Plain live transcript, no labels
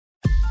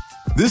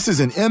This is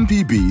an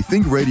MPB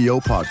Think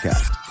Radio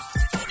podcast.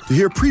 To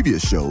hear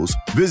previous shows,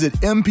 visit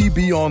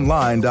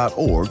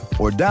mpbonline.org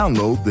or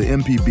download the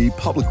MPB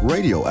Public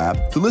Radio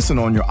app to listen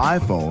on your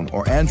iPhone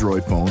or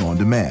Android phone on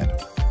demand.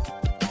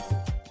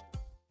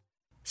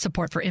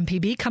 Support for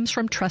MPB comes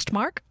from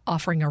Trustmark,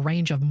 offering a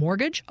range of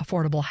mortgage,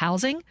 affordable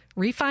housing,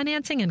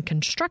 refinancing, and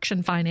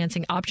construction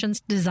financing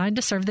options designed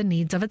to serve the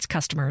needs of its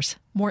customers.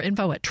 More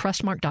info at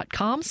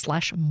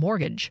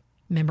trustmark.com/mortgage.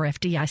 Member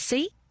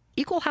FDIC,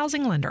 Equal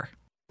Housing Lender.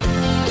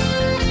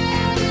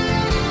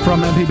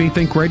 From MPB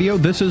Think Radio,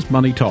 this is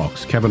Money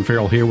Talks. Kevin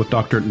Farrell here with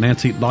Dr.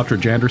 Nancy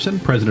Lottridge-Anderson,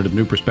 president of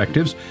New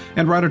Perspectives,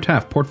 and Ryder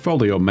Taff,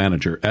 portfolio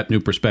manager at New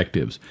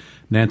Perspectives.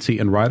 Nancy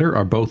and Ryder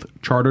are both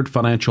chartered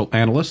financial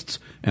analysts,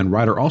 and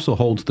Ryder also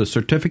holds the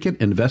Certificate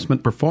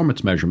Investment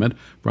Performance Measurement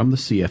from the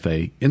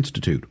CFA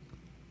Institute.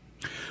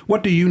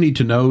 What do you need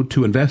to know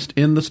to invest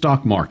in the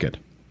stock market?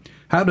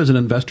 How does an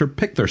investor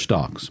pick their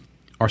stocks?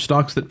 Are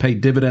stocks that pay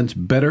dividends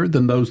better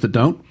than those that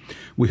don't?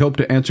 We hope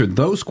to answer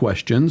those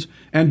questions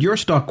and your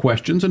stock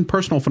questions and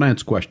personal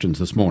finance questions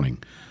this morning.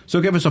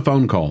 So give us a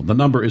phone call. The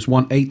number is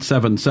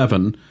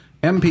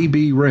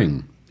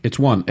 1-877-MPB-RING. It's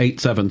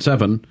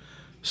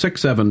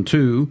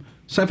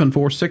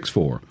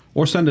 1-877-672-7464.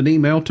 Or send an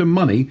email to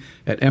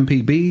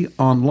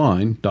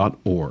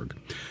money@mpbonline.org.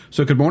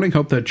 So good morning.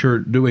 Hope that you're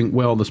doing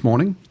well this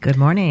morning. Good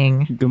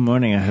morning. Good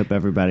morning. I hope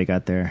everybody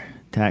got their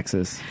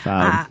taxes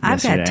filed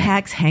I've yesterday. got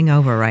tax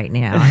hangover right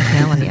now, I'm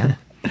telling you.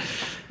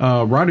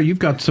 Ryder, you've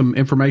got some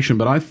information,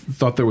 but I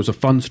thought there was a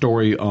fun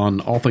story on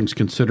All Things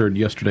Considered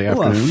yesterday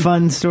afternoon. A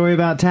fun story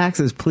about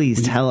taxes.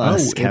 Please tell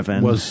us, Kevin.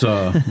 It was,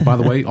 by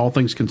the way, All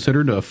Things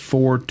Considered,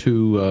 4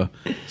 to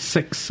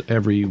 6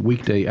 every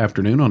weekday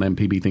afternoon on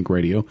MPB Think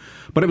Radio.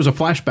 But it was a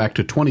flashback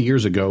to 20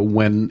 years ago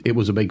when it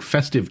was a big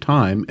festive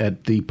time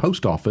at the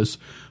post office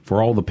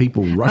for all the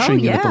people rushing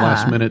in at the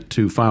last minute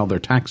to file their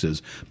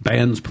taxes.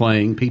 Bands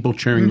playing, people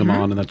cheering them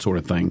on, and that sort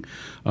of thing.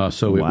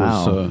 So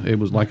it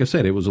was like I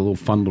said, it was a little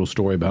fun little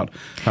story about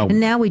how. And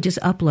now we just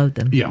upload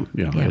them. Yeah.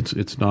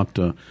 It's not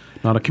a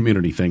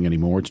community thing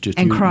anymore. It's just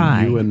and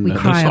you and we the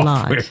cry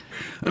software.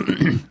 a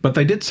lot. But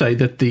they did say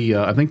that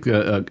I think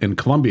in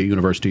Columbia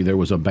University there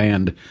was a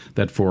band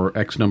that for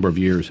X number of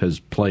years has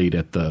played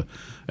at the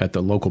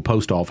local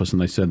post office,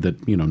 and they said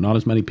that not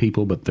as many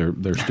people, but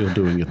they're still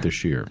doing it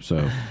this year.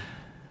 So.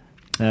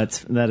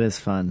 That is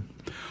fun.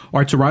 All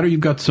right, so Ryder,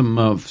 you've got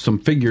some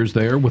figures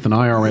there with an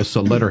IRS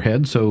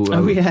letterhead. So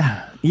tell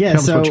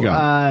us what you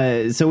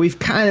got. So we've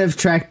kind of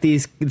tracked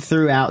these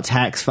throughout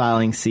tax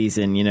filing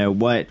season.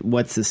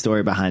 What's the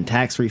story behind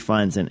tax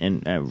refunds?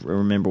 And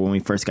remember when we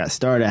first got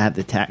started, I had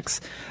the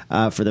tax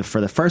for the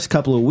first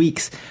couple of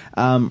weeks.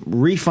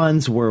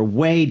 Refunds were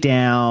way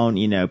down.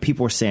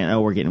 People were saying,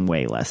 "Oh, we're getting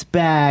way less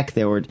back."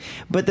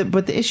 But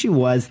the issue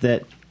was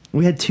that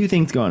we had two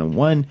things going on.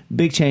 One,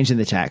 big change in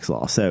the tax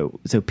law. So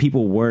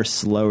people were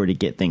slower to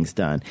get things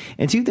done.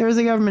 And two, there was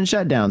a government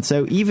shutdown.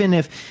 So even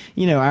if,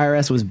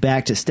 IRS was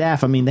back to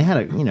staff, I mean, they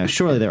had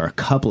surely there were a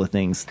couple of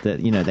things that,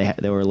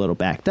 they were a little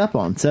backed up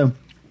on. So,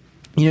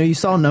 you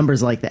saw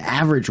numbers like the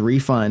average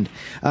refund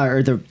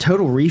or the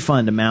total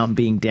refund amount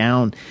being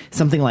down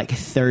something like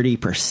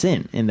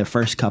 30% in the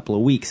first couple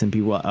of weeks. And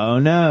people were, oh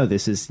no,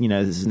 this is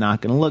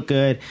not going to look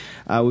good.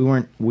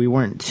 We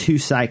weren't too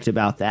psyched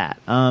about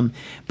that.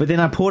 But then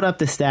I pulled up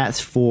the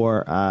stats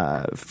for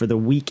the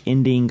week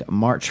ending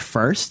March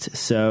 1st.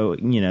 So,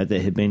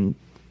 that had been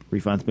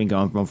refunds been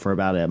going on for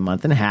about a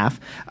month and a half.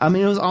 I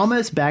mean, it was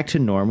almost back to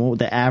normal.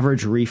 The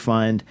average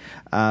refund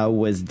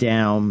was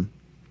down.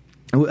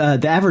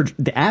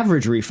 The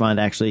average refund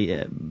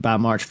actually by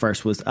March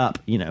 1st was up,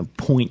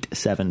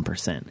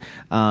 0.7%.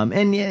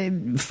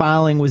 And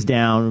filing was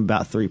down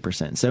about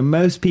 3%. So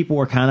most people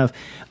were kind of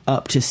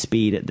up to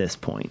speed at this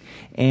point.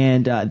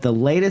 And the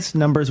latest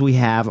numbers we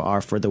have are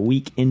for the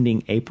week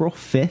ending April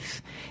 5th.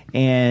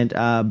 And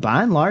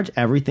by and large,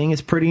 everything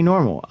is pretty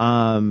normal.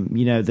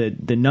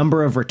 The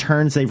number of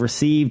returns they've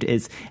received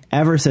is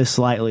ever so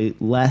slightly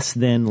less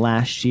than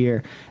last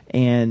year.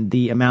 And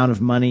the amount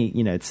of money,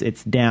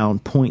 it's down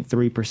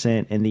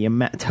 0.3%, and the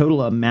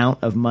total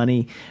amount of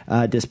money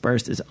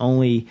dispersed is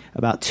only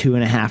about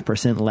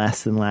 2.5%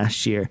 less than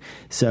last year.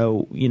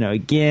 So,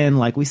 again,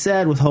 like we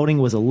said, withholding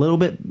was a little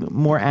bit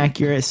more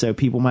accurate, so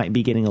people might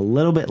be getting a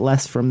little bit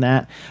less from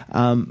that.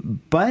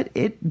 But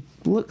it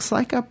looks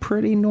like a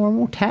pretty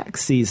normal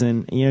tax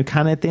season,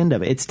 kind of at the end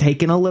of it. It's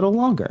taken a little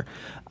longer,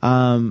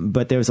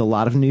 but there's a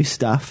lot of new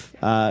stuff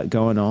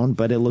going on,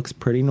 but it looks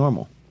pretty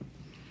normal.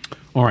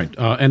 All right.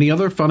 Any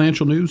other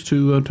financial news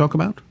to talk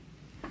about?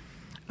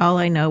 All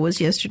I know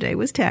was yesterday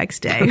was tax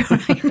day.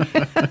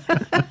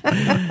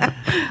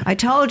 I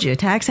told you,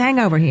 tax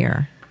hangover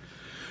here.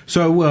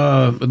 So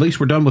at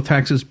least we're done with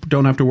taxes.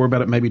 Don't have to worry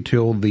about it maybe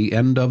till the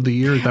end of the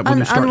year. Is that when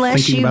you start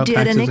unless thinking you about did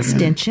taxes an again?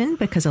 extension,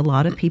 because a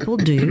lot of people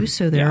do.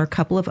 So there are a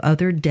couple of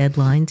other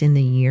deadlines in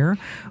the year,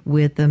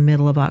 with the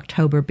middle of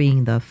October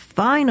being the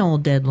final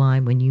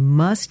deadline when you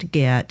must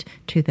get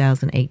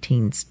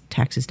 2018's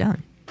taxes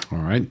done. All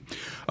right.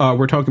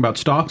 We're talking about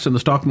stocks in the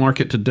stock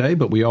market today,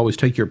 but we always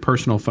take your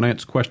personal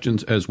finance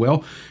questions as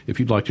well. If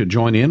you'd like to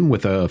join in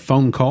with a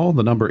phone call,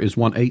 the number is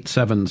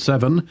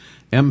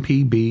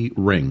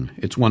 1-877-MPB-RING.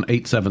 It's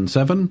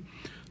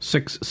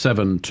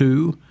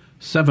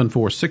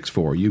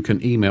 1-877-672-7464. You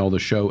can email the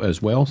show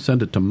as well.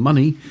 Send it to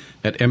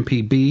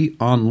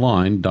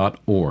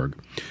money@mpbonline.org.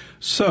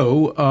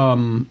 So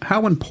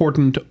how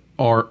important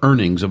are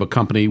earnings of a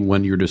company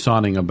when you're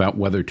deciding about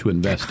whether to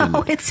invest in?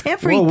 Oh, it's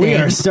everything. Well, we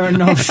are starting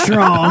off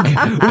strong.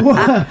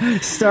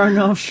 Starting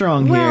off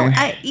strong well,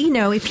 here.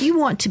 If you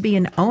want to be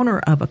an owner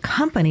of a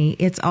company,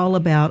 it's all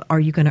about, are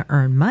you going to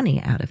earn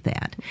money out of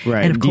that?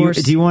 Right. And of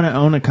course, do you want to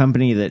own a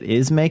company that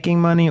is making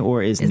money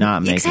or is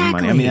not making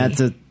money? I mean,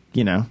 that's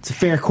it's a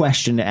fair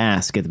question to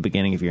ask at the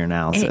beginning of your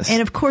analysis.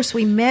 And of course,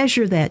 we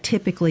measure that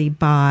typically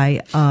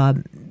by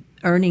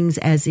earnings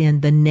as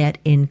in the net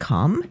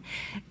income.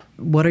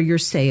 What are your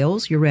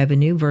sales, your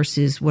revenue,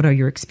 versus what are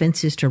your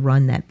expenses to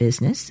run that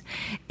business?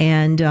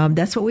 And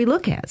that's what we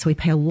look at. So we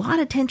pay a lot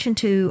of attention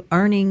to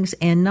earnings,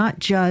 and not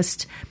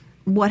just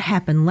what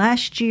happened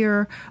last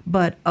year,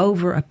 but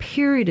over a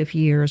period of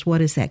years,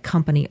 what has that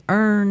company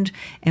earned,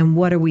 and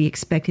what are we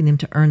expecting them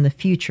to earn in the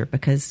future?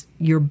 Because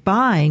you're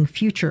buying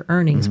future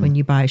earnings when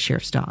you buy a share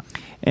of stock.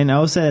 And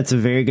I would say that's a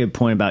very good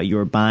point about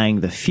you're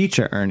buying the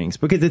future earnings,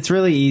 because it's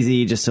really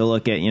easy just to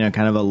look at,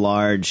 kind of a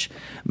large,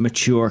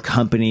 mature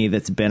company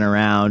that's been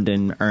around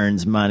and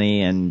earns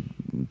money and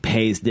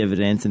pays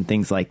dividends and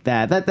things like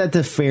that. That's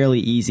a fairly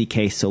easy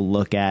case to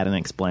look at and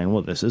explain,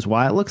 well, this is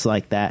why it looks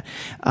like that.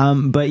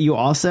 But you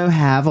also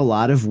have a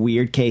lot of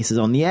weird cases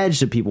on the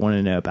edge that people want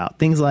to know about.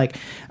 Things like,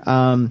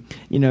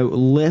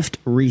 Lyft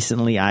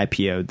recently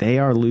IPO'd. They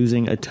are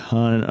losing a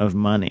ton of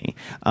money.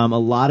 A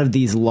lot of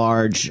these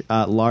large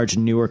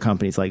newer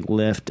companies like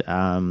Lyft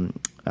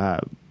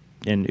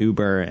and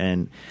Uber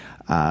and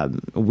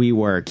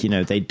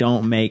WeWork, they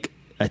don't make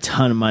a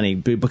ton of money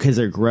because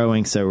they're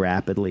growing so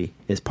rapidly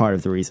is part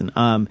of the reason.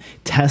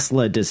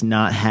 Tesla does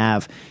not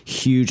have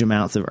huge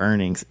amounts of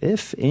earnings,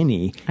 if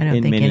any,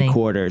 in many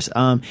quarters.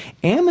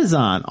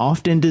 Amazon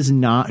often does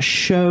not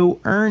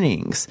show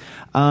earnings.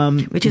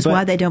 Which is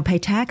why they don't pay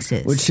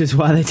taxes. Ooh,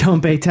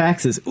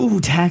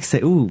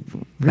 taxes. Ooh,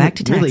 back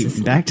to taxes.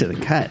 Really back to the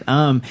cut.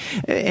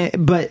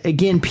 But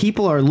again,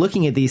 people are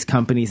looking at these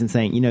companies and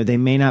saying, they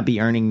may not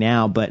be earning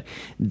now, but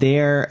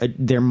their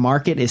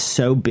market is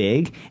so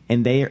big,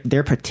 and their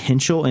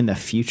potential in the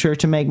future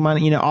to make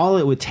money. All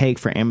it would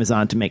take for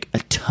Amazon to make a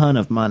ton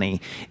of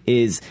money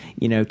is,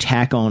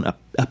 tack on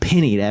a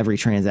penny to every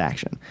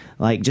transaction.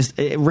 Like, just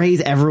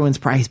raise everyone's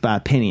price by a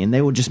penny, and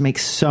they will just make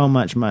so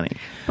much money.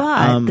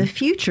 But the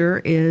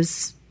future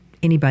is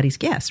anybody's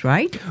guess,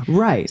 right?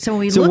 Right. So when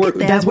we look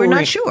at that, we're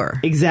not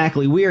sure.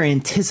 Exactly. We are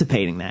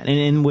anticipating that.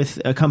 And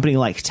with a company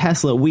like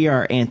Tesla, we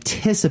are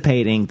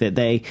anticipating that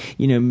they,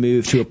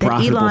 move to a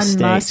profitable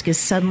state. Elon Musk is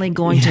suddenly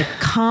going to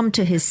come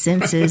to his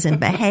senses and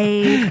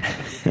behave.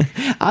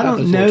 I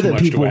don't know that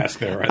people.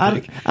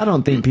 I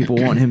don't think people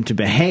want him to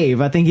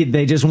behave. I think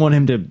they just want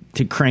him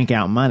to crank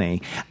out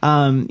money.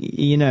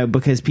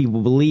 Because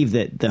people believe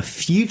that the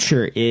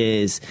future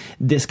is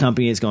this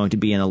company is going to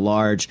be in a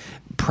large,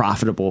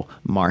 profitable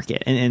market.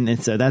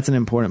 And so that's an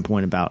important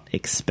point about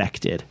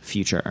expected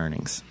future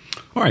earnings.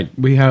 All right.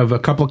 We have a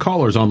couple of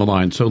callers on the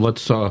line. So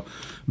let's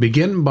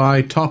begin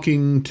by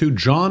talking to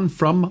John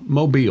from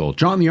Mobile.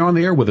 John, you're on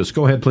the air with us.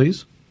 Go ahead,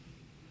 please.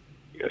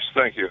 Yes,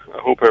 thank you. I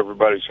hope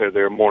everybody's had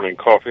their morning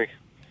coffee.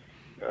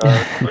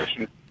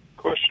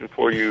 Question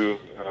for you.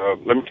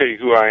 Let me tell you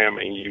who I am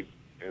and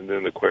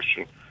then the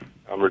question.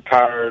 I'm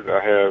retired.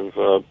 I have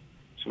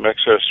some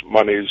excess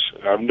monies.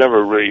 I've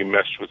never really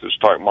messed with the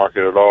stock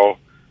market at all.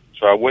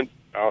 So I went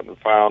out and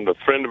found a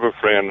friend of a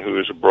friend who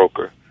is a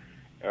broker.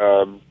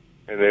 And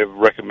they've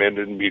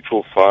recommended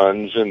mutual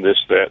funds and this,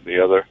 that, and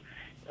the other.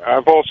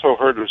 I've also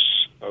heard of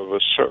a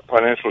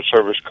financial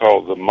service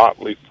called the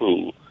Motley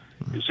Fool.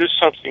 Is this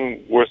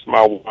something worth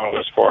my while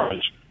as far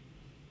as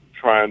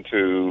trying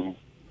to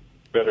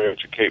better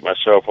educate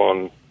myself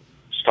on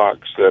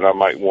stocks that I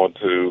might want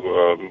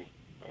to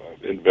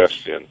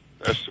invest in?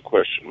 That's the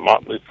question.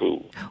 Motley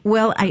Fool.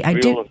 Well, I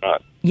do. Or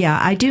not? Yeah,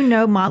 I do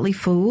know Motley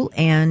Fool,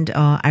 and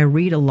I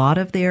read a lot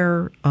of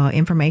their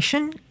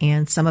information,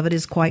 and some of it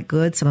is quite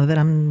good. Some of it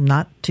I'm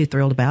not too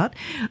thrilled about.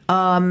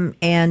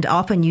 And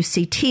often you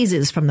see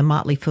teases from the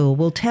Motley Fool.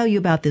 We'll tell you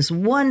about this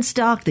one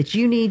stock that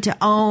you need to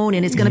own,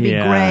 and it's going to be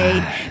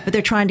great, but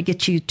they're trying to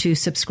get you to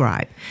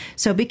subscribe.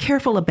 So be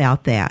careful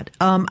about that.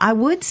 I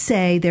would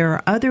say there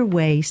are other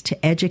ways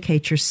to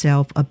educate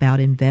yourself about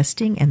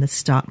investing and the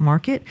stock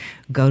market.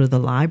 Go to the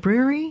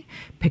library,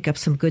 pick up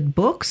some good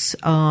books,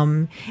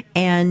 and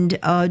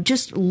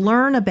just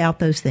learn about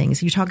those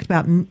things. You talked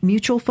about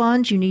mutual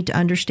funds. You need to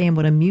understand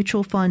what a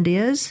mutual fund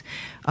is.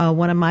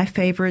 One of my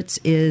favorites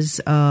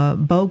is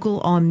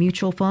Bogle on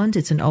Mutual Funds.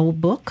 It's an old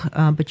book,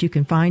 but you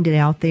can find it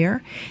out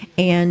there.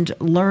 And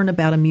learn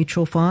about a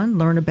mutual fund,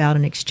 learn about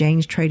an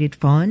exchange-traded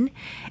fund,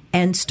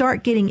 and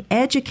start getting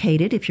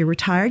educated. If you're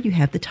retired, you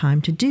have the time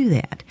to do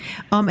that.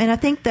 And I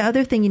think the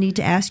other thing you need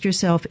to ask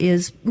yourself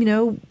is,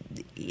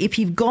 if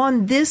you've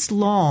gone this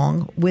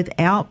long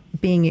without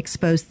being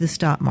exposed to the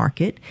stock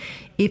market,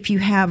 if you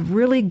have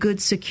really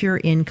good secure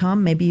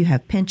income, maybe you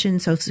have pension,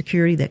 Social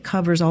Security that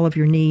covers all of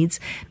your needs,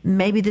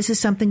 maybe this is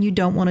something you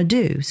don't want to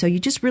do. So you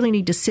just really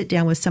need to sit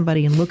down with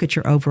somebody and look at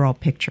your overall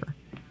picture.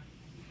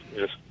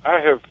 Yes.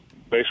 I have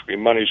basically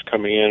monies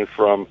coming in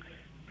from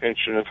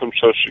pension and from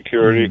Social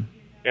Security,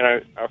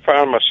 and I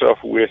found myself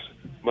with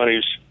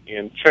monies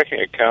in checking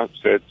accounts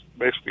that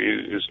basically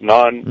is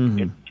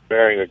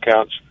non-bearing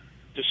accounts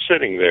just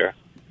sitting there.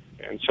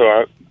 And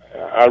so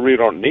I really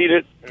don't need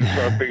it, and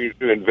so I figured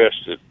to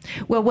invest it.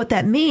 Well, what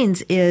that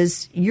means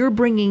is you're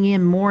bringing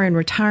in more in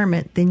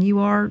retirement than you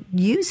are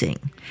using.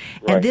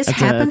 Right. And this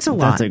happens a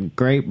lot. That's a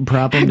great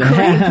problem to Great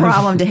have.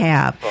 problem to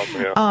have.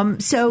 Yeah.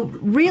 So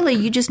really,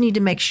 you just need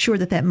to make sure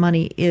that that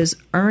money is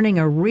earning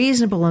a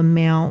reasonable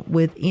amount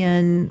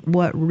within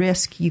what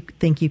risk you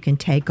think you can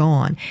take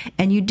on.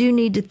 And you do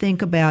need to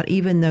think about,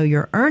 even though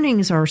your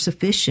earnings are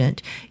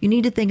sufficient, you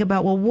need to think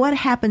about, well, what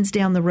happens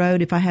down the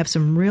road if I have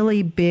some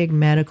really big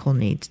medical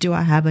needs? Do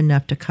I have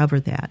enough to cover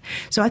that?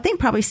 So I think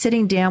probably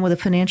sitting down with a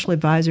financial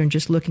advisor and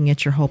just looking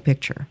at your whole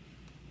picture.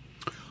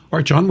 All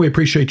right, John, we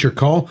appreciate your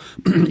call.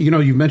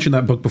 You've mentioned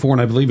that book before,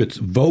 and I believe it's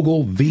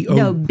Bogle,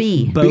 Bogle,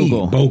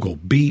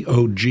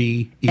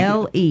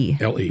 B-O-G-E-L-E.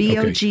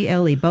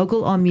 B-O-G-L-E,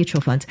 Bogle on mutual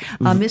funds.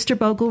 Mr.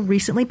 Bogle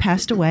recently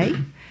passed away.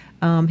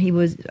 He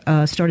was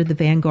started the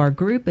Vanguard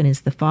Group and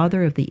is the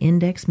father of the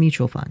Index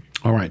Mutual Fund.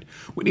 All right.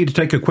 We need to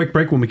take a quick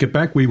break. When we get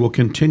back, we will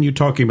continue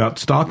talking about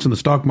stocks in the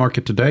stock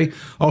market today.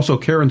 Also,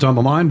 Karen's on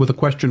the line with a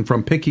question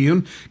from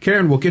Picayune.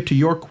 Karen, we'll get to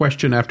your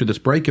question after this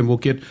break, and we'll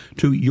get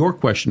to your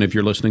question if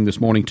you're listening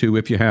this morning, too,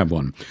 if you have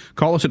one.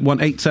 Call us at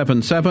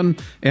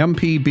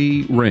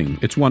 1-877-MPB-RING.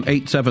 It's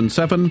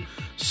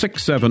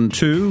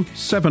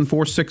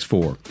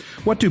 1-877-672-7464.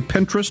 What do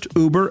Pinterest,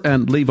 Uber,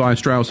 and Levi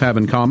Strauss have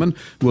in common?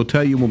 We'll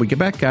tell you when we get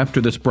back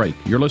after this break.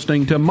 You're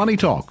listening to Money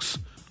Talks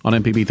on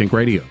MPB Think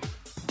Radio.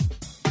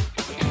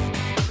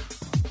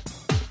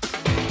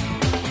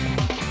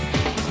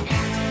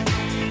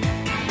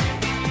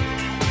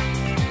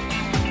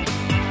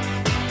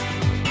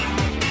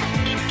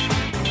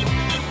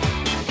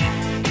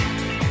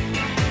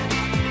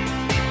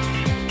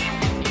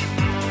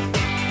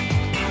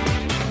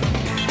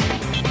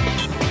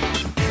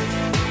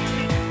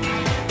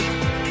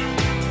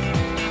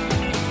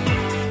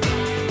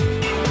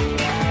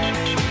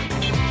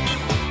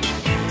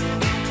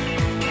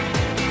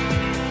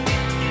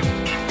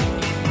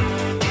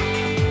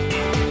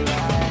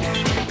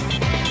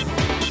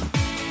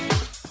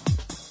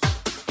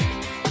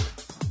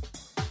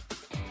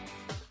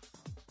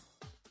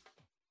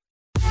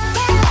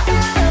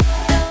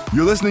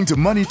 You're listening to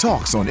Money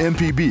Talks on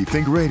MPB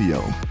Think Radio.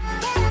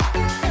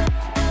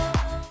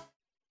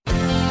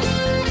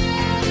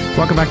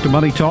 Welcome back to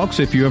Money Talks.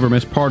 If you ever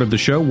miss part of the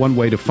show, one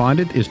way to find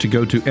it is to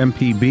go to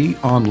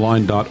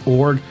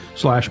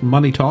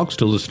mpbonline.org/Money Talks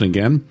to listen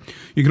again.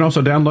 You can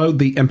also download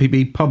the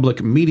MPB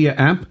Public Media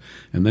app,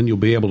 and then you'll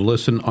be able to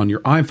listen on your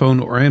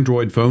iPhone or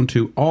Android phone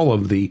to all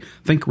of the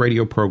Think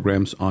Radio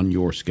programs on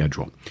your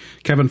schedule.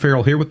 Kevin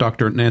Farrell here with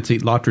Dr. Nancy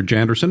Lottridge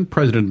Anderson,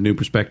 President of New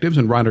Perspectives,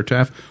 and Ryder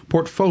Taff,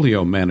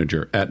 Portfolio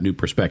Manager at New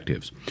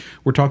Perspectives.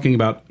 We're talking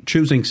about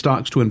choosing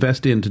stocks to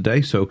invest in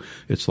today, so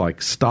it's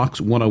like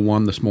Stocks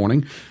 101 this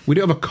morning. We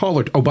do have a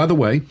caller. Oh, by the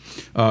way,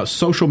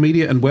 social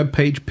media and web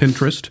page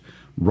Pinterest,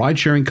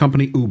 ride-sharing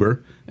company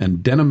Uber,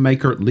 and denim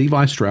maker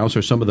Levi Strauss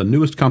are some of the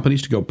newest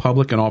companies to go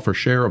public and offer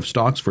share of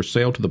stocks for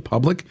sale to the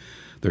public.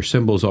 Their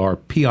symbols are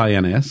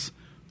PINS,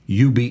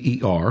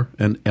 UBER,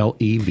 and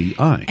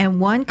LEVI. And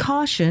one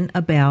caution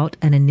about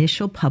an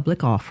initial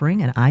public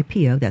offering, an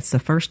IPO, that's the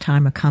first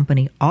time a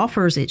company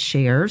offers its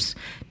shares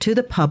to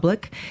the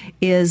public,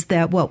 is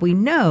that what we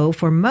know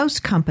for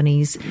most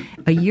companies,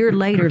 a year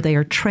later they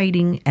are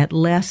trading at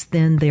less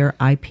than their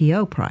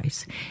IPO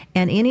price.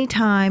 And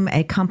anytime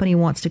a company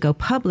wants to go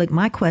public,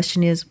 my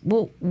question is,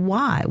 well,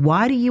 why?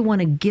 Why do you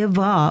want to give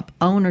up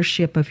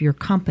ownership of your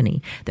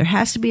company? There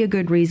has to be a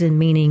good reason,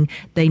 meaning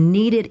they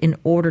need it in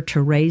order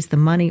to raise the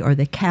money or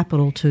the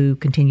capital to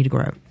continue to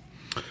grow.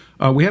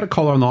 We had a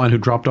caller on the line who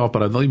dropped off,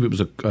 but I believe it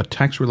was a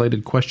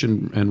tax-related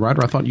question. And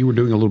Ryder, I thought you were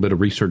doing a little bit of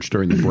research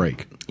during the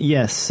break.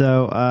 Yes,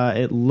 so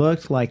it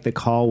looked like the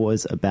call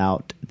was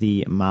about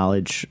the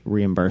mileage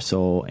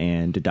reimbursal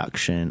and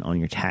deduction on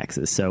your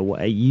taxes. So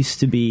it used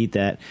to be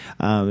that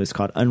it's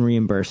called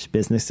unreimbursed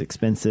business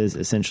expenses.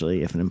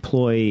 Essentially, if an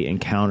employee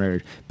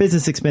encountered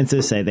business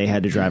expenses, say they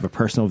had to drive a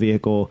personal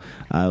vehicle,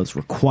 it was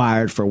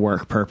required for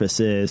work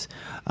purposes,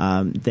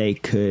 they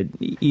could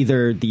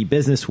either the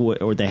business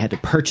would, or they had to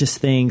purchase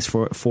things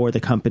for the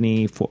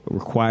company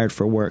required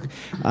for work.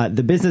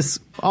 The business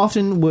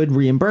often would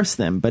reimburse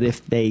them, but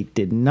if they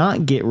did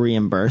not get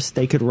reimbursed,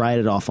 they could write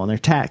it off on their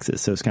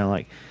taxes. So it's kind of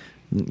like,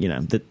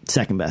 the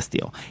second best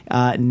deal.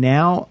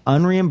 Now,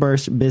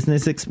 unreimbursed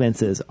business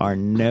expenses are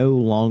no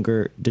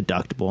longer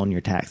deductible on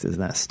your taxes.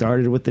 And that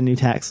started with the new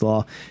tax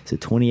law. So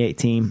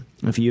 2018,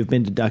 if you've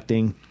been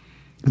deducting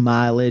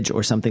mileage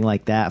or something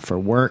like that for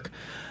work,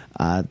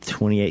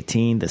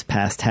 2018, this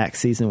past tax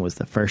season, was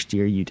the first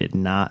year you did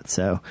not.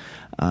 So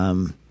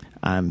I'm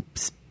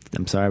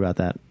sorry about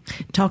that.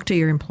 Talk to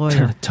your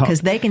employer,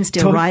 because they can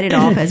still write it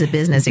off as a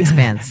business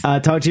expense.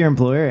 Talk to your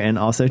employer, and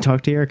also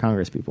talk to your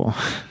Congress people.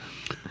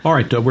 All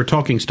right, we're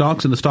talking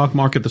stocks in the stock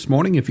market this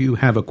morning. If you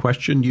have a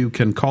question, you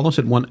can call us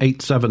at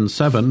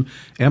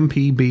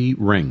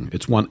 1-877-MPB-RING.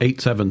 It's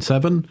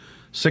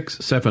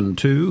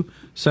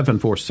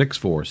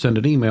 1-877-672-7464. Send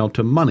an email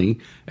to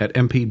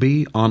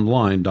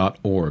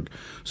money@mpbonline.org.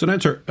 So,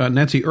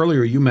 Nancy,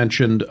 earlier you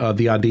mentioned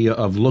the idea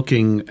of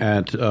looking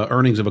at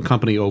earnings of a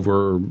company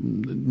over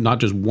not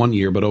just 1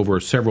 year, but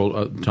over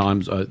several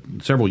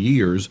several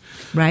years.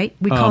 Right.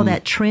 We call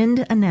that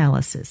trend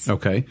analysis.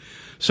 Okay.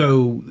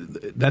 So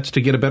that's to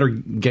get a better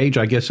gauge,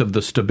 I guess, of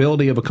the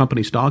stability of a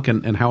company stock,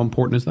 and how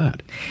important is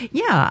that?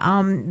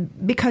 Yeah,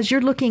 because you're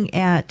looking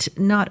at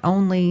not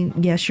only,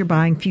 yes, you're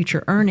buying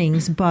future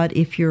earnings, but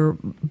if you're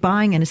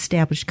buying an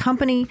established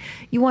company,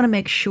 you want to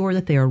make sure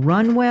that they are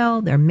run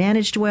well, they're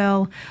managed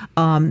well,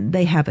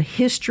 they have a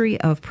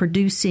history of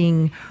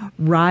producing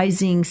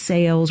rising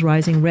sales,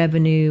 rising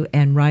revenue,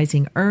 and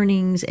rising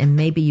earnings, and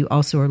maybe you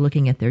also are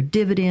looking at their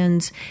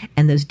dividends,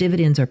 and those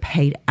dividends are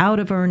paid out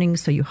of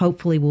earnings, so you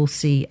hopefully will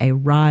see a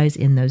rise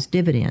in those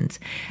dividends.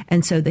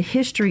 And so the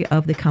history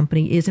of the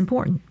company is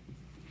important.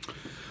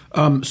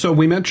 So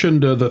we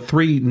mentioned the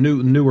three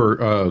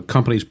newer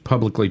companies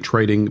publicly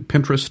trading: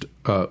 Pinterest,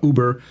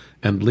 Uber,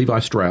 and Levi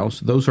Strauss.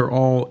 Those are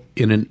all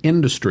in an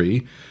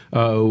industry.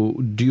 Do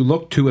you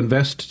look to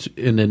invest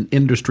in an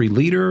industry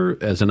leader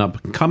as an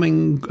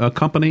upcoming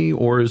company,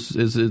 or is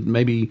it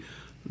maybe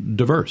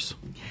diverse?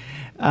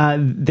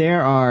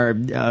 There are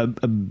a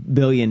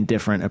billion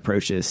different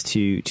approaches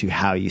to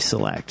how you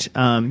select.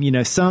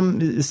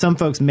 Some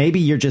folks, maybe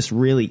you're just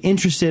really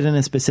interested in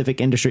a specific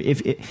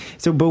industry.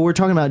 But we're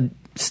talking about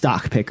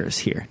stock pickers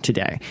here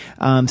today.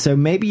 So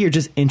maybe you're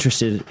just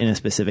interested in a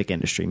specific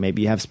industry.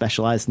 Maybe you have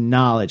specialized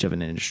knowledge of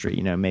an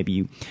industry.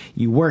 Maybe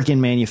you work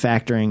in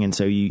manufacturing, and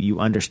so you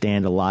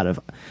understand a lot of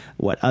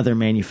what other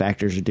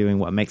manufacturers are doing,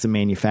 what makes a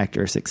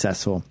manufacturer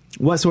successful,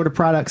 what sort of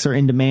products are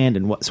in demand,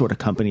 and what sort of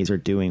companies are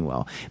doing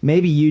well.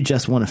 Maybe you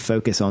just want to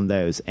focus on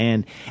those.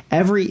 And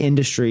every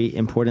industry,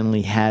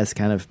 importantly, has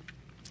kind of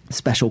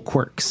special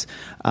quirks.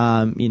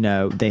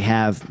 They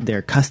have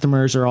their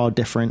customers are all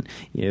different.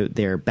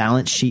 Their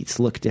balance sheets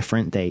look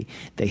different. They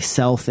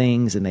sell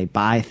things and they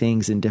buy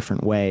things in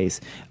different ways.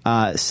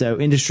 So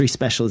industry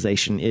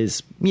specialization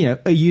is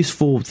a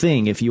useful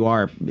thing if you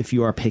are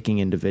picking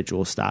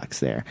individual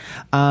stocks there.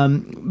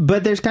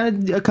 But there's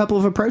kind of a couple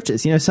of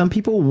approaches. Some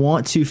people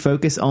want to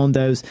focus on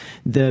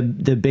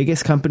the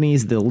biggest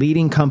companies, the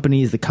leading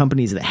companies, the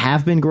companies that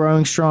have been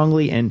growing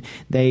strongly and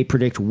they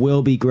predict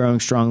will be growing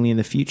strongly in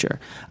the future.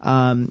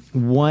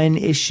 One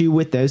issue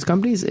with those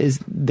companies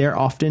is they're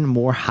often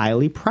more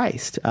highly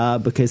priced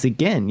because,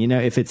 again,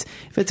 if it's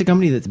a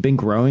company that's been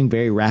growing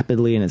very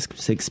rapidly and is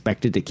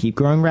expected to keep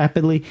growing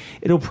rapidly,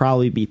 it'll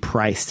probably be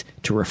priced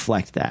to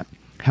reflect that.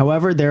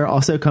 However, there are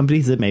also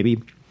companies that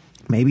maybe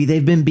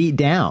they've been beat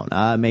down.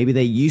 Maybe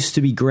they used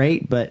to be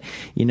great, but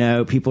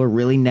people are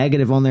really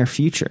negative on their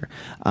future.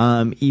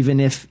 And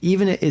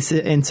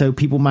so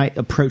people might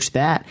approach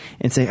that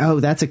and say, "Oh,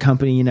 that's a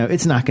company.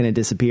 It's not going to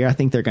disappear. I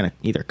think they're going to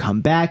either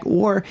come back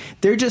or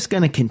they're just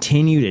going to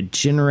continue to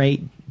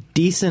generate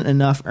decent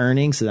enough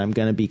earnings that I'm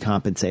going to be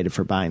compensated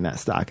for buying that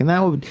stock." And that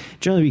would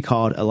generally be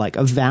called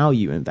a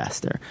value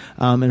investor.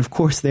 And of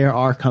course, there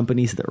are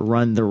companies that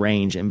run the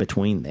range in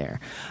between there.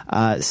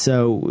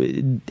 So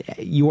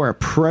your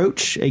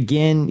approach,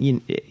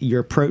 again,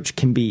 your approach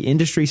can be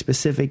industry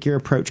specific. Your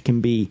approach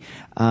can be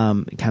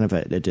kind of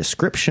a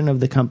description of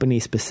the company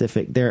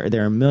specific. There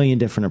are a million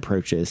different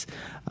approaches.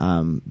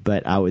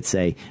 But I would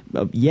say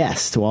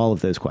yes to all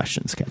of those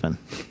questions, Kevin.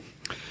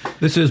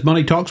 This is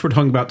Money Talks. We're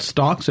talking about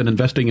stocks and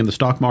investing in the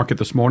stock market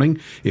this morning.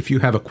 If you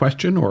have a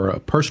question or a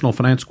personal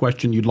finance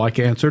question you'd like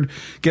answered,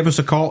 give us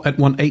a call at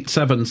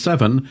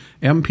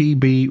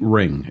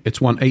 1-877-MPB-RING. It's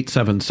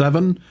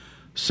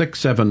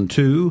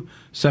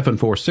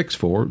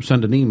 1-877-672-7464.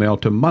 Send an email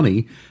to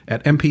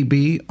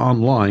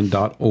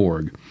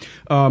money@mpbonline.org.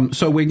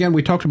 So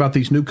we talked about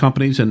these new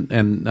companies,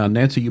 and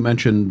Nancy, you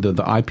mentioned the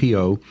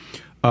IPO.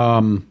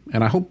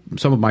 And I hope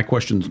some of my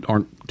questions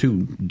aren't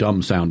too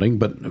dumb sounding,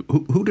 but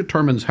who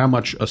determines how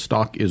much a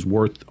stock is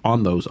worth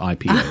on those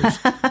IPOs?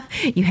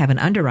 You have an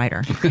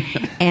underwriter.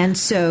 And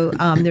so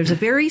there's a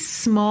very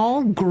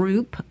small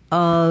group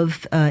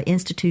of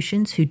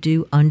institutions who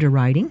do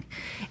underwriting,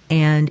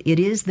 and it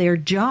is their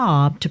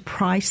job to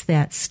price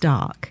that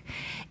stock.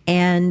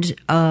 And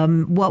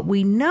what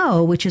we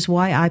know, which is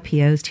why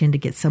IPOs tend to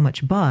get so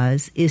much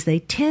buzz, is they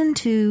tend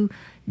to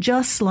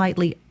just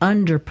slightly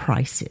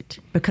underprice it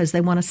because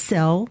they want to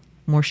sell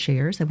more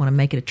shares. They want to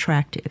make it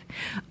attractive.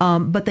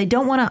 But they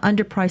don't want to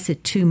underprice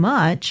it too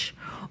much,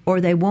 or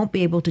they won't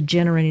be able to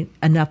generate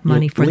enough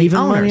money for the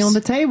owners. Money on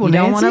the table, You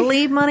Nancy. don't want to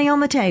leave money on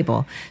the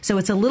table. So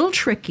it's a little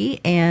tricky,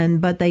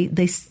 but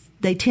they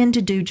they tend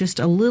to do just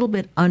a little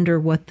bit under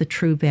what the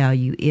true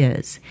value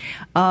is.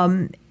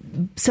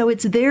 So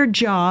it's their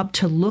job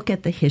to look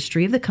at the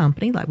history of the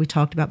company, like we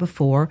talked about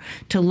before,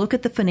 to look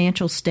at the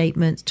financial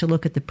statements, to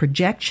look at the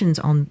projections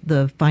on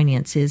the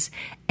finances,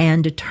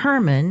 and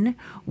determine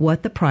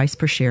what the price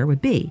per share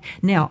would be.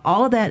 Now,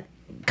 all of that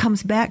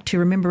comes back to,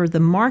 remember,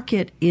 the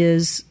market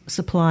is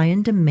supply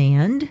and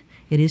demand.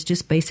 It is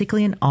just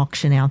basically an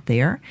auction out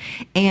there.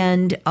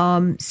 And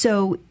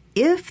so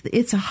if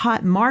it's a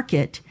hot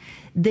market,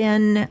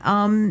 then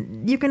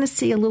you're going to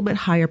see a little bit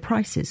higher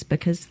prices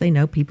because they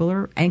know people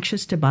are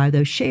anxious to buy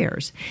those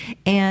shares.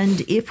 And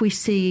if we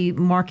see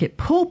market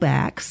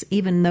pullbacks,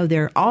 even though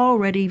they're all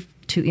ready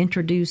to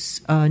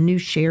introduce new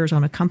shares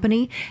on a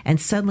company,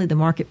 and suddenly the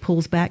market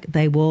pulls back,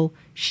 they will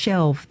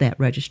shelve that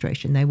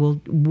registration. They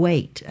will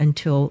wait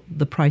until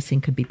the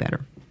pricing could be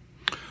better.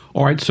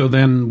 All right. So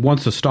then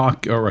once a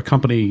stock or a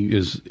company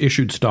is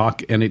issued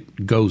stock and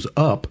it goes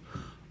up,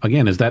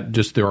 again, is that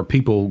just there are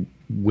people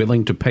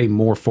willing to pay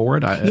more for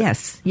it?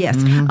 Yes.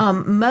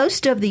 Mm-hmm.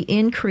 Most of the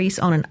increase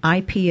on an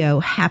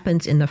IPO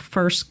happens in the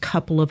first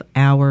couple of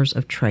hours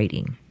of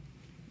trading.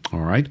 All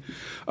right.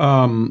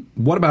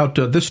 What about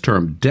this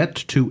term, debt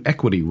to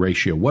equity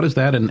ratio? What is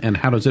that, and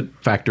how does it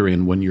factor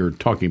in when you're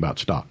talking about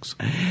stocks?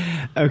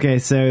 Okay,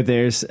 so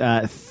there's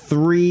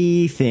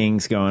three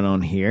things going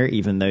on here,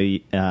 even though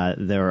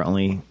there are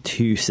only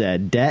two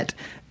said: debt,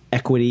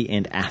 equity,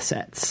 and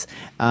assets.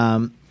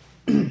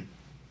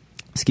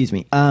 Excuse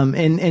me.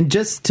 And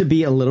just to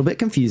be a little bit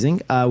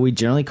confusing, we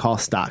generally call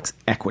stocks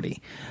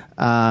equity.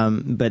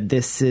 But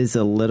this is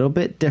a little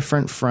bit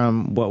different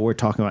from what we're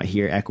talking about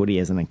here, equity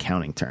as an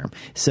accounting term.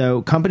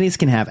 So companies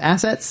can have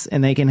assets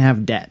and they can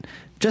have debt,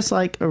 just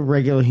like a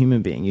regular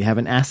human being. You have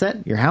an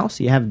asset, your house,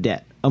 you have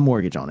debt, a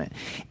mortgage on it.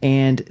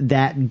 And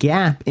that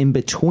gap in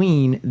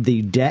between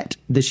the debt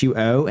that you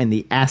owe and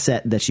the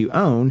asset that you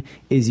own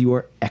is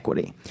your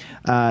equity.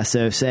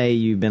 So say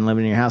you've been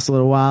living in your house a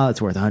little while,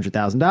 it's worth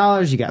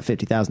 $100,000, you got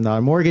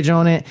 $50,000 mortgage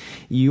on it.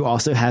 You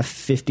also have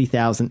you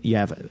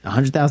have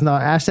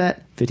 $100,000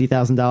 asset,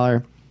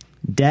 $50,000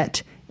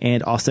 debt,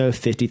 and also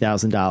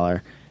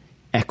 $50,000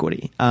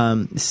 equity.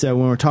 So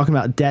when we're talking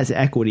about debt to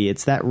equity,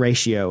 it's that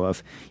ratio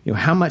of,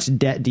 how much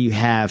debt do you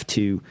have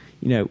to,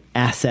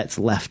 assets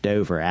left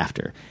over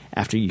after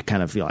you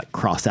kind of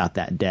cross out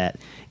that debt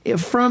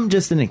from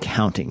just an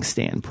accounting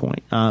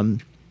standpoint.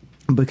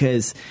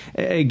 Because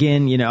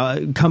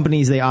again,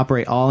 companies, they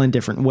operate all in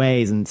different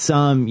ways, and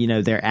some,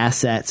 their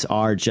assets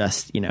are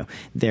just,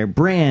 their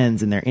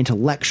brands and their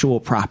intellectual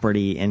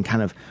property and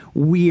kind of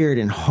weird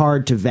and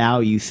hard to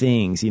value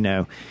things,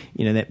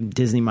 that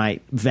Disney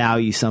might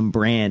value some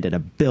brand at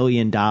 $1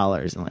 billion.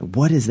 And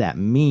what does that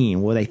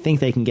mean? Well, they think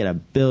they can get $1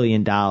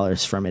 billion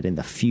from it in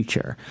the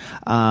future.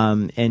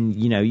 And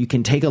you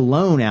can take a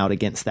loan out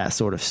against that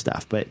sort of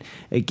stuff. But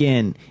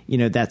again,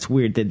 that's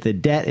weird. The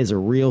debt is a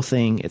real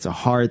thing. It's a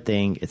hard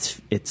thing.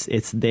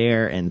 It's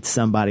there, and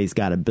somebody's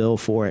got a bill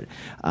for it.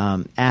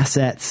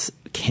 Assets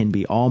can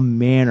be all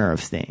manner of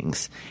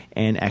things,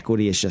 and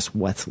equity is just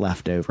what's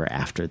left over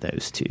after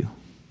those two.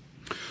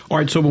 All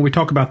right, so when we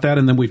talk about that,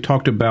 and then we've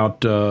talked about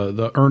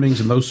the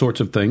earnings and those sorts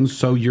of things,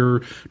 so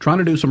you're trying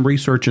to do some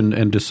research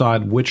and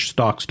decide which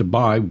stocks to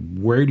buy.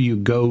 Where do you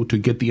go to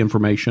get the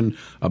information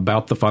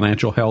about the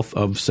financial health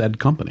of said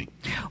company?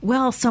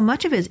 Well, so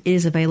much of it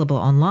is available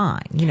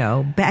online.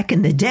 Back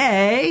in the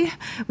day,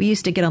 we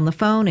used to get on the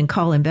phone and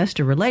call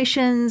investor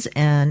relations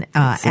and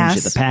send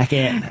you the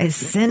packet.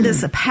 Send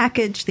us a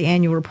package, the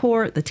annual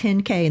report, the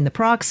 10K, and the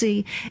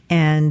proxy,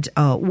 and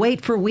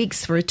wait for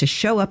weeks for it to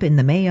show up in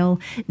the mail.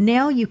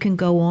 Now you can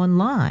go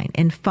online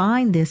and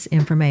find this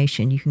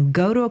information. You can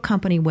go to a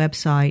company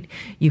website.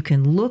 You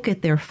can look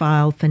at their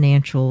filed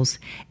financials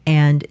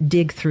and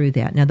dig through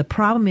that. Now, the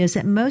problem is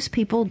that most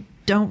people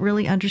don't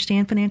really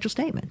understand financial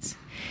statements.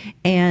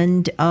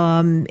 And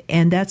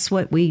that's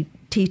what we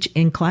teach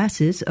in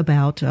classes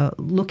about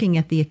looking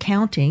at the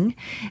accounting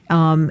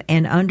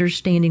and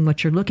understanding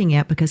what you're looking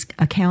at, because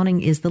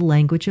accounting is the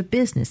language of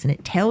business, and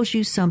it tells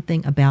you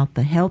something about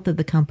the health of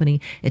the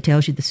company. It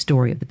tells you the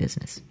story of the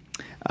business.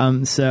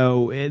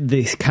 So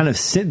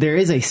there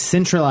is a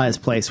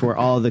centralized place where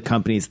all of the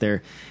companies,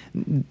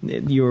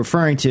 you're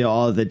referring to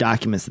all of the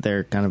documents that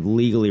they're kind of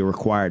legally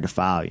required to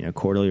file,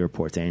 quarterly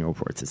reports, annual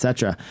reports,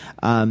 etc.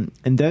 And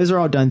those are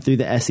all done through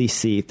the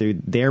SEC, through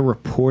their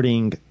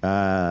reporting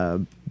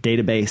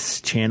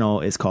database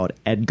channel is called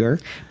EDGAR.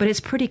 But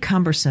it's pretty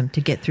cumbersome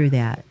to get through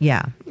that.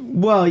 Yeah.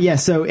 Well, yeah.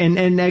 So, and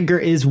EDGAR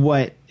is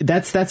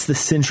that's the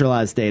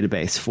centralized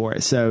database for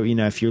it. So,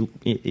 if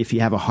you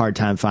have a hard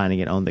time finding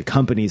it on the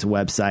company's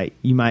website,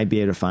 you might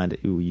be able to find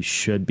it. You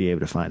should be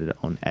able to find it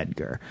on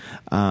EDGAR.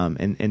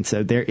 And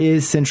so there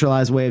is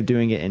centralized way of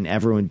doing it, and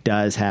everyone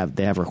they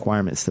have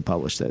requirements to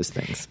publish those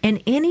things.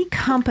 And any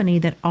company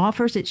that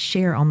offers its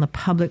share on the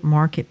public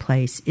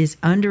marketplace is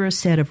under a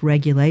set of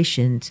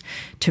regulations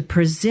to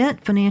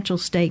present financial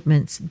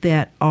statements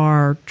that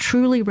are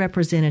truly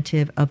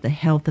representative of the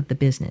health of the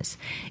business.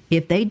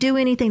 If they do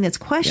anything that's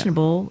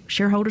questionable,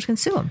 shareholders can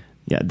sue them.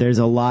 Yeah, there's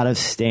a lot of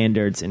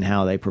standards in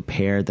how they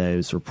prepare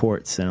those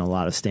reports, and a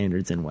lot of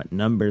standards in what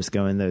numbers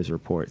go in those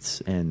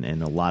reports, and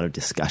a lot of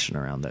discussion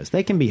around those.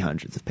 They can be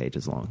hundreds of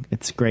pages long.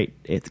 It's great.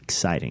 It's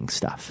exciting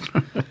stuff.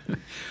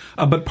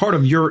 But part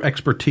of your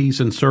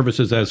expertise and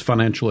services as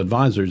financial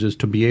advisors is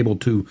to be able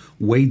to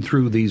wade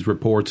through these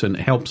reports and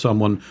help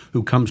someone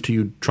who comes to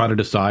you try to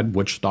decide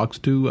which stocks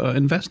to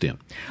invest in.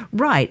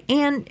 Right.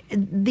 And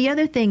the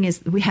other thing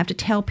is we have to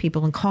tell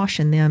people and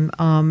caution them.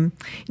 A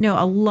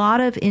lot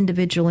of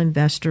individual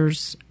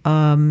investors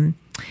find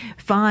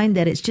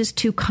that it's just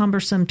too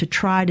cumbersome to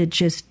try to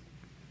just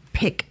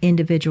pick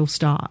individual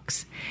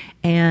stocks.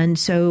 And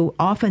so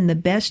often the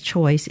best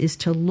choice is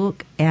to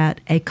look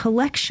at a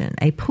collection,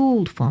 a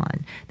pooled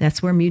fund.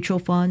 That's where mutual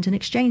funds and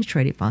exchange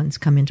traded funds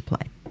come into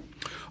play.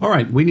 All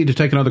right, we need to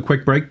take another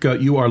quick break.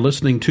 You are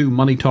listening to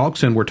Money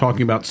Talks, and we're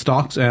talking about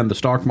stocks and the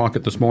stock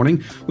market this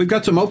morning. We've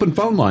got some open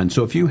phone lines,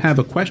 so if you have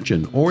a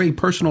question or a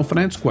personal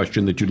finance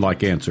question that you'd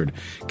like answered,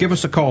 give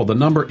us a call. The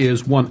number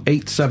is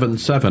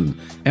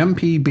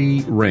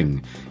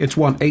 1-877-MPB-RING. It's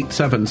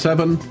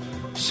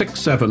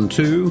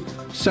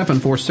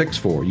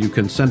 1-877-672-7464. You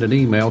can send an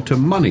email to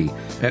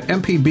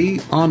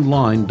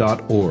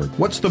money@mpbonline.org.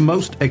 What's the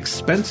most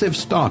expensive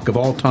stock of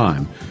all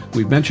time?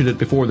 We've mentioned it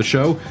before the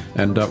show,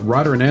 and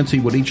Ryder and Nancy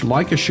would each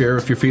like a share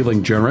if you're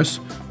feeling generous.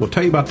 We'll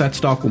tell you about that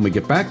stock when we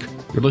get back.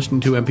 You're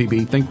listening to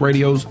MPB Think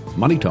Radio's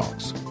Money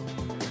Talks.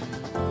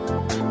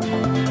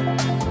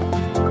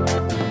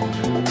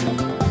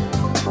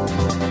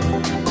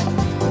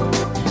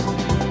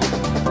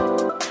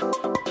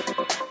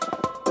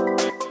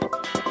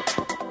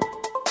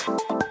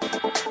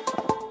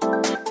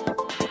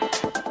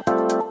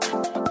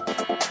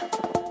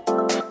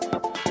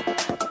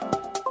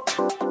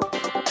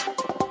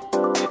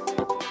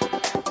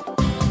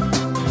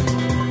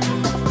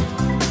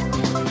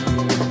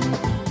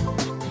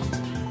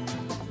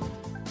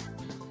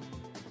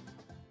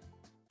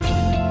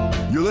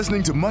 You're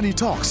listening to Money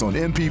Talks on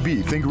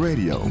MPB Think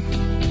Radio.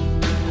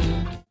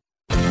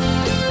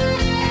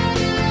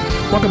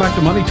 Welcome back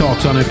to Money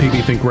Talks on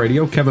MPB Think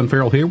Radio. Kevin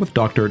Farrell here with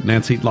Dr.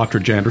 Nancy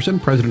Lottridge Anderson,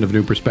 president of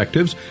New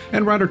Perspectives,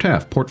 and Ryder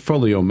Taff,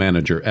 portfolio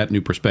manager at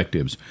New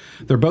Perspectives.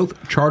 They're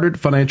both chartered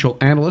financial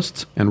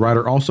analysts, and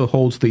Ryder also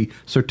holds the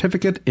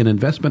Certificate in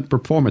Investment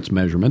Performance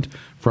Measurement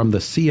from the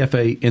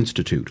CFA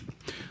Institute.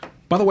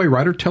 By the way,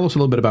 Ryder, tell us a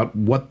little bit about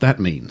what that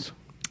means.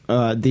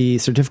 The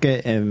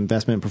Certificate of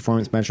Investment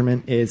Performance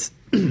Measurement is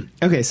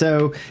okay.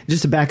 So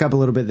just to back up a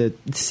little bit, the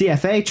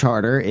CFA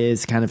charter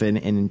is kind of an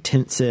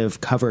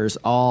intensive, covers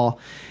all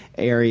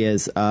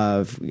areas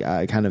of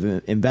kind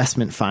of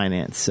investment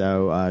finance.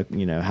 So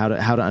how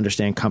to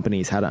understand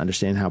companies, how to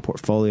understand how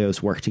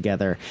portfolios work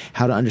together,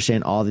 how to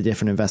understand all the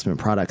different investment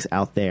products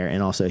out there,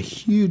 and also a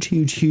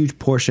huge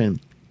portion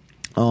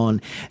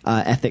on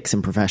ethics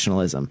and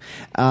professionalism.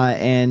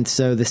 And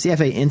so the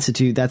CFA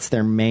Institute, that's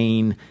their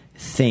main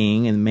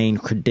thing and main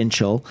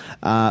credential.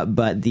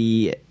 But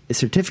the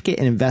Certificate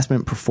in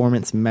Investment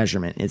Performance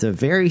Measurement is a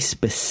very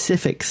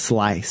specific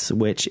slice,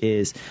 which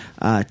is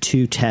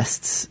 2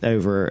 tests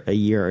over a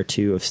year or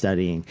 2 of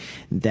studying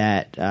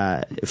that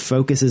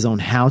focuses on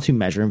how to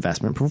measure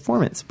investment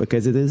performance,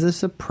 because it is a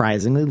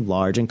surprisingly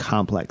large and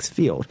complex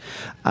field.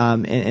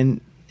 And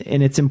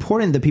it's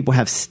important that people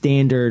have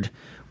standard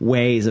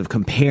ways of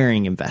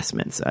comparing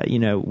investments.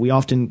 We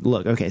often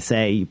look, okay,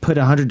 say you put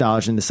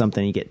 $100 into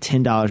something, you get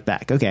 $10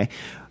 back. Okay,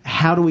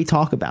 how do we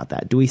talk about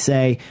that? Do we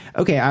say,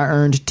 okay, I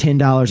earned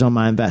 $10 on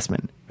my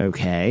investment?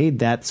 Okay,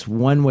 that's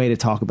one way to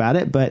talk about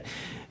it. But,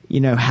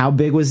 how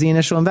big was the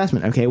initial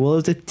investment? Okay, well,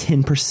 it was a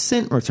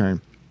 10%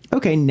 return.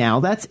 Okay, now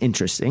that's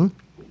interesting.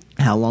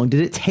 How long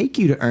did it take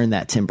you to earn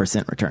that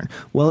 10% return?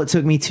 Well, it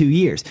took me 2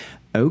 years.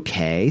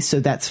 Okay, so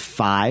that's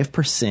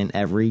 5%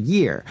 every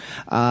year.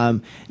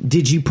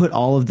 Did you put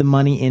all of the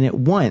money in at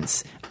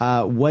once?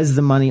 Was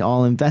the money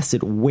all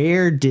invested?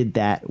 Where did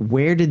that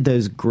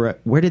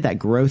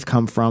growth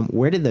come from?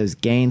 Where did those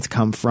gains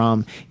come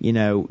from?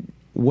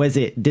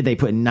 Did they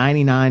put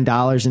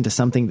 $99 into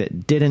something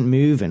that didn't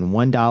move and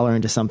 $1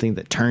 into something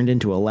that turned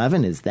into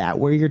 11? Is that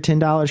where your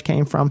 $10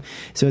 came from?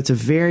 So it's a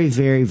very,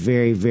 very,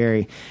 very,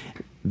 very,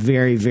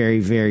 very, very,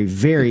 very,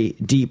 very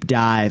deep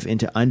dive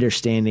into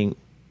understanding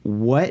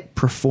what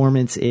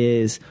performance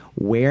is,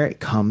 where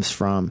it comes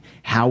from,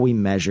 how we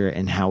measure it,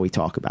 and how we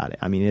talk about it.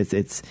 I mean,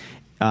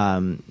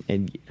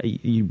 and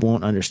you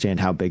won't understand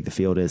how big the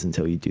field is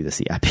until you do the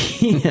CIP.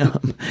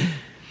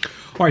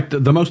 All right,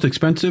 the most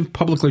expensive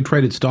publicly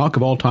traded stock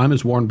of all time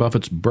is Warren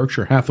Buffett's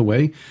Berkshire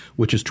Hathaway,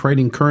 which is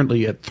trading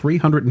currently at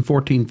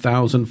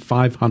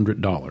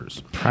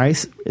 $314,500.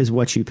 Price is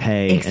what you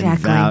pay, exactly. And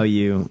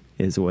value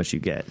is what you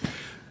get.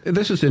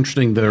 This is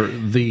interesting.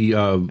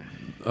 The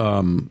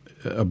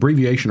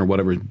abbreviation or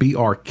whatever is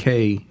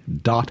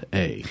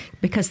BRK.A.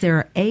 Because there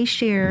are A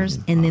shares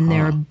and then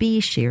there are B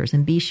shares.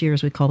 And B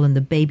shares, we call them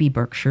the baby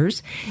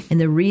Berkshires. And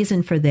the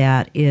reason for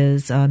that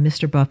is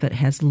Mr. Buffett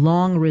has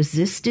long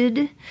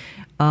resisted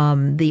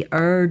the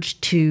urge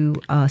to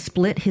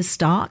split his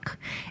stock.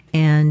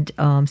 And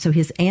so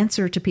his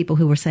answer to people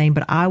who were saying,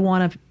 but I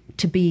want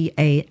to be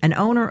an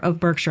owner of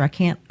Berkshire, I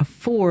can't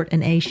afford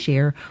an A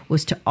share,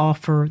 was to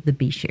offer the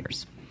B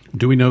shares.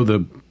 Do we know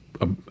the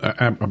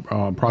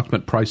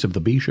approximate price of the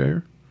B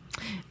share?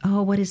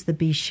 Oh, what is the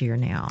B share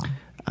now?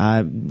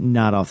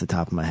 Not off the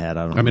top of my head.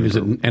 I mean, is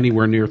it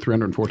anywhere near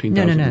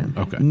 $314,000?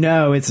 No. Okay.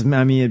 No,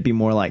 it'd be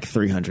more like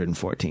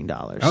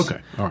 $314. Okay.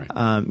 All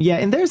right. Yeah,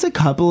 and there's a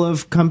couple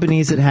of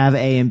companies that have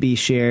A and B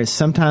shares.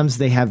 Sometimes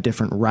they have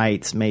different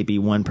rights. Maybe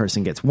one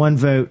person gets one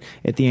vote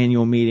at the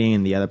annual meeting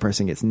and the other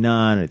person gets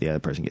none, or the other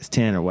person gets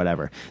 10 or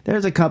whatever.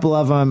 There's a couple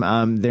of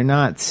them. They're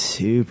not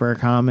super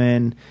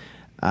common.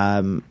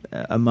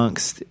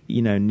 Amongst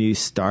new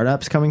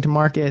startups coming to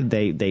market,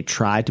 they're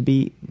trying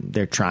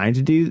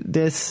to do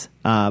this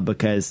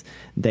because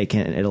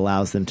it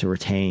allows them to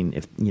retain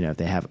if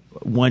they have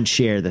one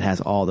share that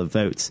has all the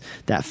votes,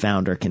 that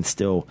founder can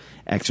still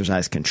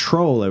exercise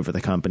control over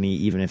the company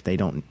even if they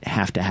don't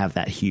have to have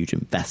that huge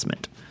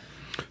investment.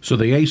 So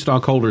the A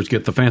stockholders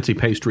get the fancy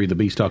pastry, the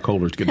B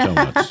stockholders get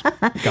donuts.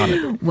 Got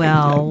it.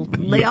 Well,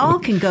 they all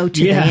can go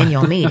to the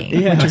annual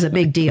meeting, which is a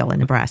big deal in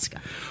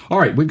Nebraska. All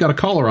right, we've got a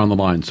caller on the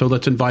line, so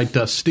let's invite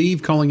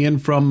Steve calling in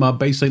from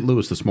Bay St.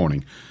 Louis this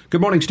morning.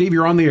 Good morning, Steve.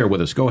 You're on the air with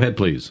us. Go ahead,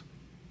 please.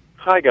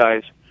 Hi,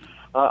 guys.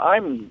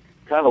 I'm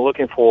kind of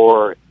looking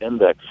for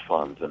index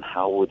funds, and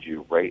how would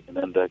you rate an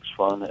index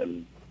fund?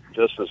 And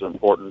just as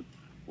important,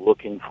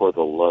 looking for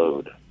the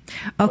load.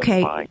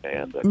 Okay.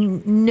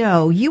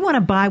 No, you want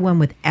to buy one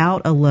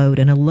without a load,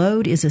 and a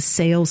load is a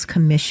sales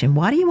commission.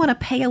 Why do you want to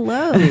pay a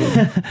load?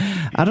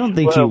 I don't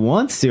think he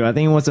wants to. I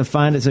think he wants to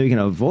find it so he can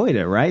avoid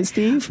it, right,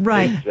 Steve?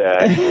 Right.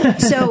 Exactly.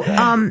 So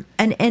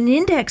an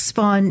index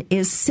fund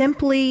is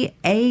simply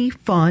a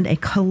fund, a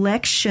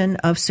collection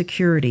of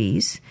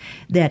securities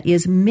that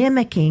is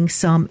mimicking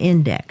some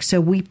index. So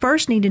we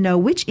first need to know,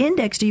 which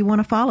index do you want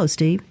to follow,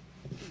 Steve?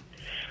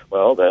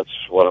 Well, that's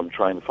what I'm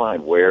trying to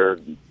find. Where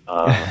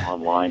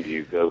online do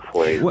you go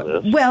for a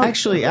list? Well,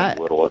 actually,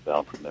 whittle it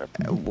down from there.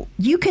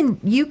 You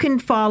can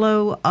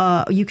follow.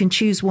 You can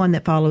choose one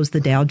that follows the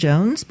Dow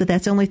Jones, but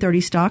that's only 30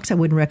 stocks. I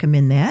wouldn't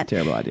recommend that.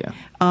 Terrible idea.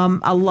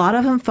 A lot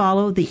of them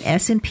follow the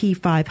S&P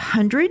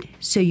 500.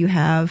 So you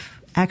have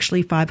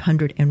actually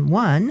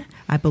 501,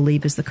 I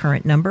believe, is the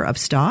current number of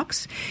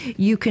stocks.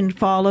 You can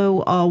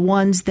follow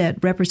ones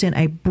that represent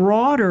a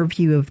broader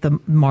view of the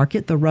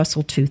market, the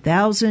Russell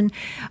 2000.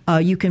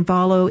 You can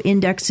follow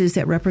indexes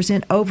that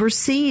represent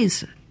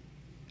overseas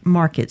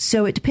markets.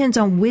 So it depends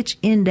on which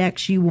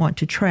index you want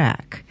to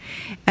track.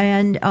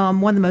 And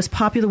one of the most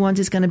popular ones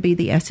is going to be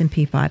the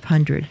S&P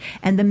 500.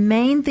 And the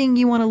main thing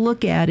you want to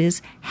look at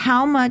is,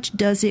 how much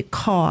does it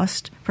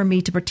cost for me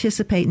to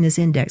participate in this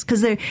index?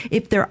 Because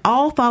if they're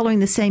all following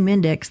the same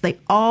index, they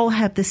all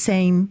have the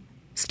same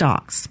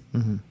stocks.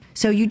 Mm-hmm.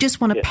 So you just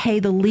want to pay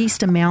the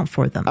least amount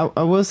for them.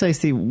 I will say,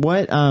 Steve,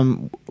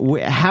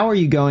 how are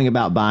you going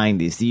about buying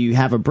these? Do you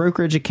have a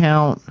brokerage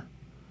account?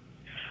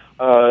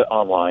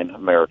 Online,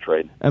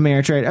 Ameritrade.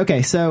 Ameritrade.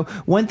 Okay, so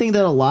one thing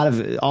that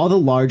all the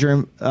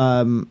larger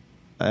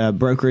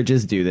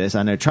brokerages do this.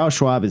 I know Charles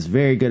Schwab is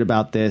very good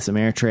about this.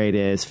 Ameritrade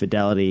is,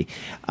 Fidelity.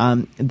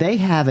 They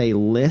have a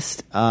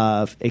list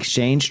of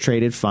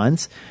exchange-traded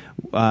funds,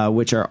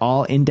 which are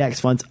all index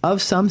funds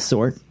of some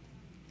sort,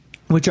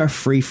 which are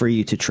free for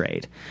you to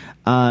trade.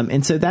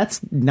 And so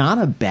that's not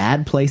a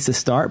bad place to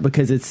start,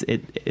 because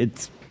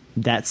it's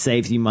that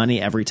saves you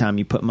money every time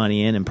you put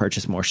money in and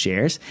purchase more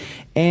shares.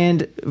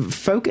 And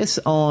focus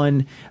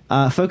on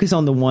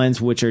the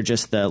ones which are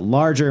just the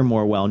larger,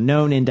 more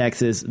well-known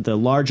indexes, the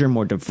larger,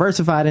 more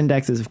diversified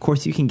indexes. Of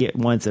course, you can get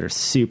ones that are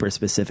super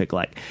specific,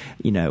 like,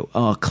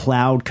 a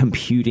cloud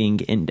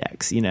computing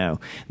index.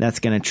 That's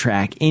going to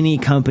track any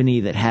company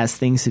that has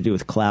things to do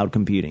with cloud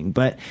computing.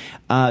 But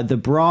the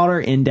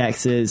broader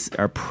indexes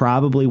are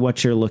probably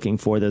what you're looking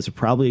for. Those are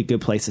probably a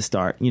good place to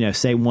start.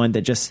 Say one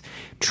that just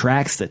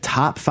tracks the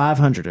top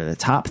 500 or the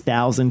top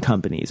 1,000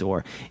 companies,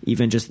 or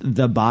even just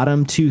the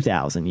bottom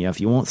 2,000, if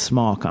you want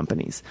small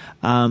companies.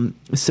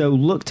 So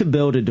look to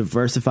build a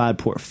diversified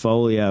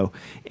portfolio,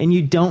 and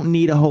you don't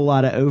need a whole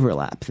lot of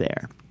overlap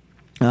there.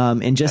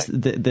 And just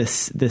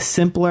the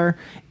simpler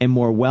and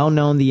more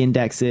well-known the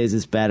index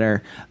is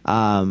better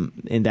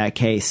in that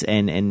case.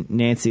 And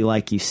Nancy,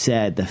 like you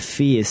said, the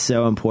fee is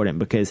so important,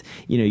 because,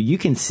 you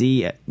can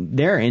see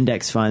there are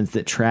index funds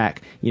that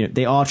track,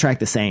 they all track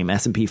the same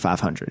S&P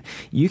 500.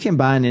 You can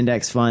buy an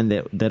index fund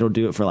that'll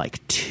do it for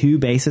like 2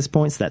 basis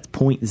points. That's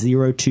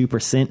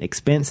 0.02%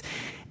 expense.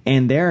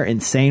 And there are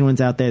insane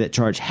ones out there that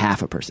charge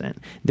 0.5%.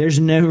 There's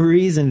no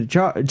reason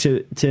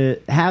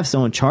to have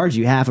someone charge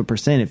you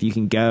 0.5% if you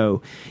can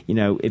go,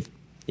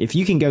 if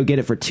you can go get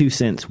it for 2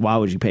 cents, why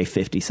would you pay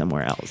 50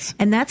 somewhere else?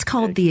 And that's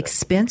called the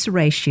expense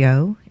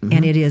ratio,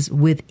 and it is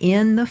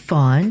within the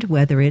fund,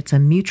 whether it's a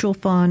mutual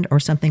fund or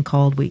something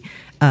called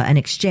an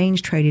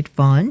exchange traded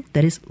fund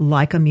that is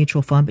like a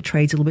mutual fund but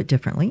trades a little bit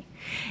differently.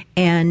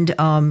 And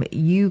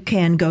you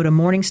can go to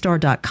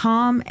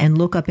Morningstar.com and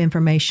look up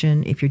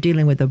information. If you're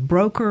dealing with a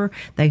broker,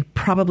 they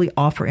probably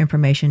offer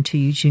information to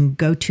you. You can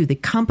go to the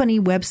company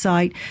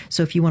website.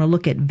 So if you want to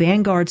look at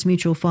Vanguard's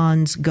mutual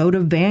funds, go to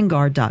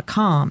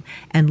Vanguard.com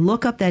and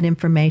look up that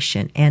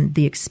information and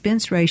the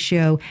expense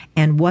ratio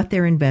and what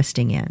they're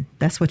investing in.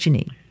 That's what you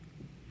need.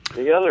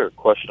 The other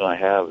question I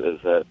have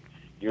is that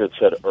you had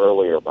said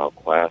earlier about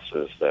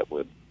classes that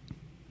would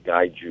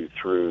guide you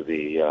through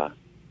the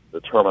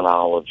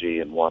terminology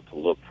and what to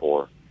look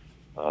for,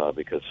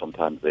 because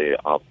sometimes they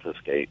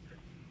obfuscate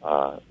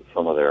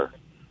some of their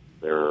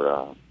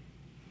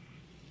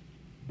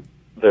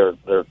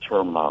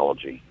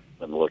terminology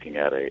when looking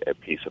at a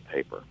piece of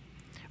paper.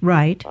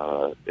 Right.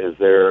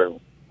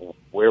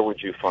 Where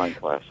would you find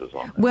classes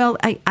on that? Well,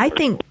 I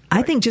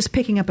think just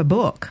picking up a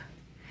book.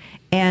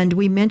 And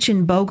we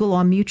mentioned Bogle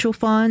on mutual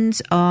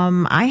funds.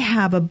 I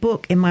have a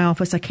book in my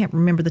office. I can't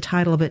remember the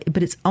title of it,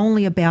 but it's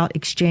only about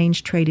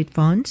exchange-traded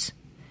funds.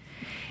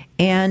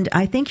 And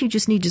I think you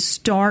just need to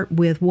start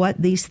with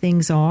what these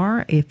things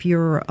are. If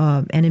you're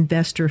an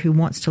investor who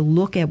wants to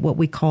look at what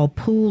we call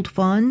pooled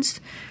funds,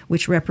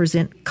 which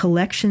represent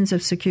collections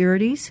of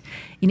securities,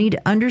 you need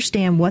to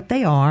understand what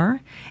they are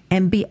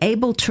and be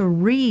able to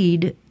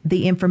read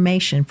the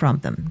information from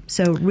them.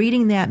 So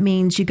reading that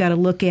means you got to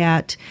look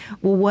at,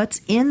 well,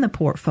 what's in the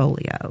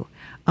portfolio?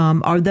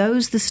 Are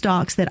those the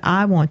stocks that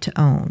I want to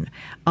own?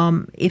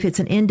 If it's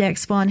an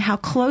index fund, how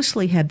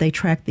closely have they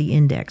tracked the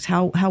index?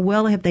 How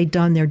well have they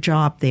done their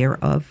job there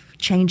of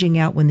changing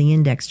out when the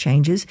index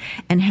changes?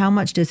 And how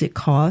much does it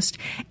cost?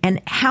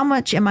 And how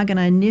much am I going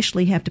to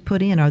initially have to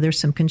put in? Are there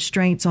some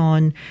constraints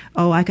on,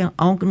 I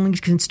only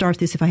can start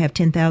this if I have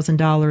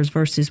 $10,000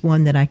 versus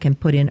one that I can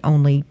put in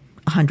only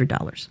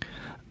 $100?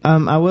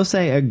 I will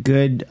say a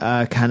good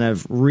kind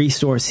of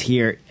resource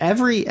here.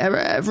 Every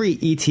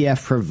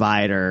ETF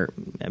provider,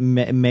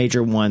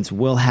 major ones,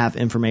 will have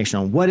information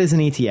on what is an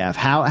ETF,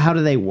 how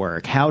do they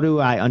work, how do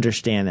I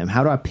understand them,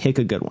 how do I pick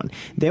a good one.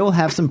 They will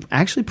have some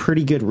actually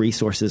pretty good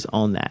resources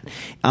on that.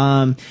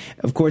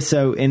 Of course,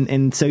 so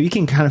you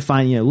can kind of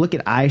find, look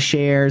at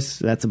iShares,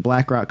 that's a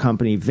BlackRock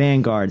company,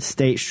 Vanguard,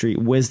 State Street,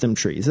 Wisdom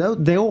Tree. So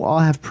they will all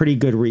have pretty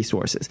good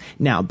resources.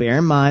 Now, bear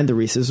in mind the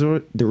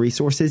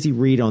resources you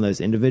read on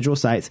those individual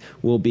sites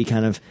will be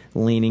kind of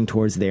leaning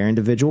towards their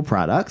individual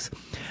products.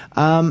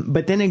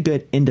 But then a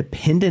good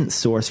independent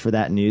source for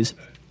that news,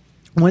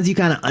 once you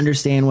kind of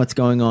understand what's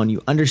going on,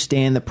 you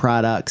understand the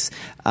products,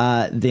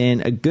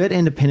 then a good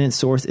independent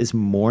source is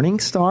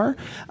Morningstar.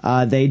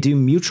 They do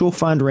mutual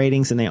fund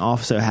ratings, and they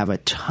also have a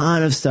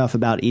ton of stuff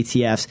about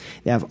ETFs.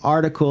 They have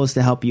articles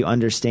to help you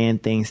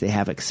understand things. They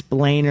have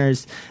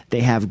explainers.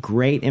 They have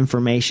great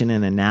information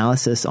and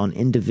analysis on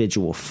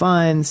individual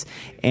funds,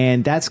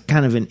 and that's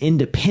kind of an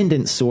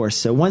independent source.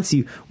 So once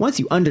you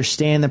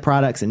understand the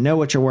products and know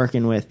what you're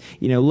working with,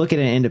 look at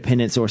an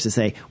independent source and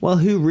say, well,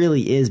 who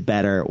really is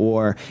better,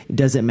 or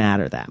does it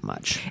matter that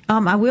much?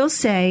 I will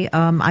say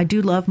I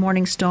do love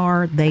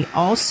Morningstar. They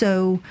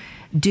also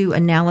do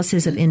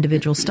analysis of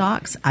individual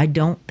stocks. I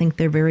don't think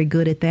they're very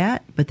good at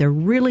that, but they're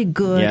really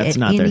good at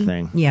their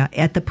thing. Yeah,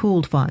 at the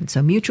pooled funds.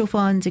 So mutual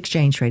funds,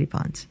 exchange-traded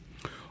funds.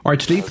 All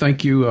right, Steve,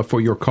 thank you for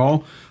your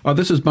call.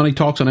 This is Money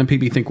Talks on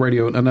MPB Think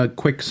Radio, and a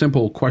quick,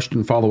 simple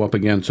question follow-up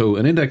again. So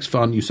an index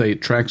fund, you say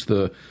it tracks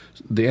the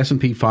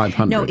S&P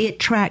 500. No, it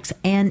tracks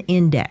an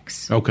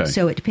index. Okay.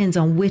 So it depends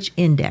on which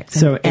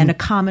index. And a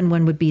common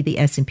one would be the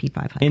S&P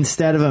 500.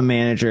 Instead of a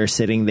manager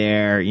sitting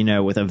there,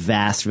 with a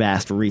vast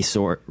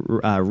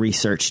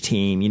research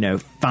team,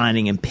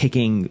 finding and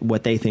picking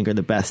what they think are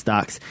the best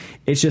stocks,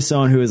 it's just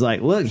someone who is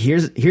like, look,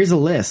 here's a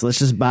list. Let's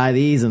just buy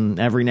these, and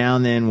every now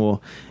and then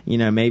we'll,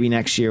 maybe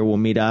next year we'll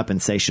meet up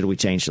and say, should we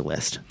change the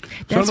list?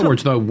 So in other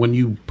words, though, when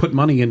you put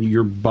money in,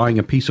 you're buying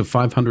a piece of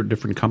 500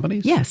 different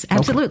companies? Yes,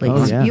 absolutely.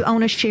 Okay. Oh, yeah. You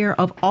own a share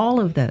of all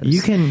of those.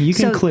 You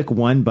can click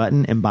one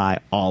button and buy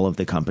all of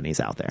the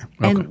companies out there.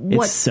 And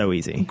it's so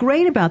easy.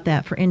 Great about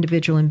that for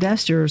individual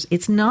investors,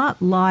 it's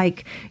not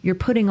like you're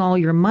putting all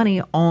your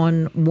money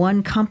on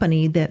one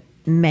company that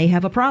may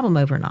have a problem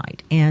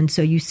overnight. And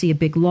so you see a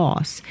big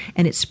loss,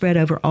 and it's spread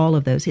over all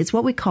of those. It's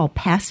what we call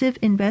passive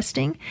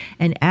investing,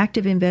 and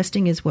active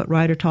investing is what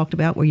Ryder talked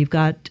about, where you've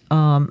got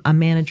a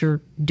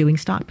manager doing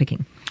stock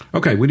picking.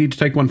 Okay, we need to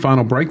take one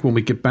final break. When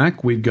we get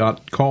back, we've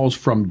got calls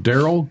from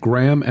Daryl,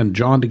 Graham, and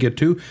John to get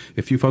to.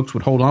 If you folks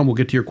would hold on, we'll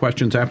get to your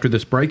questions after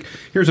this break.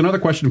 Here's another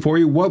question for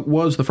you. What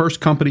was the first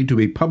company to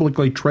be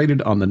publicly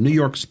traded on the New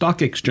York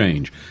Stock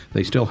Exchange?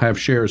 They still have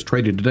shares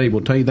traded today.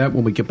 We'll tell you that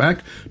when we get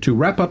back to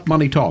wrap up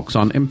Money Talks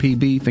on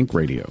MPB Think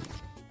Radio.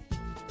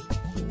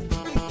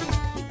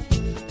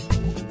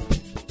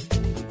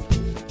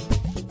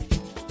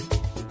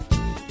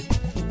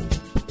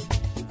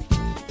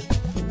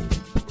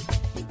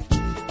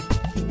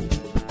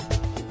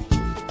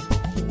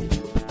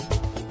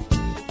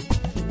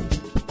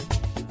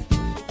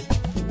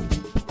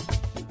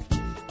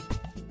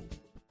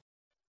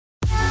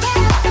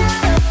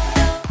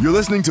 You're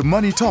listening to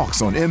Money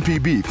Talks on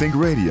MPB Think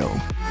Radio.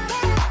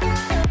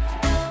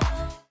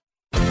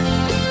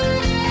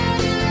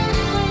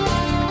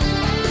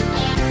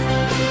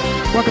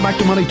 Welcome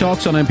back to Money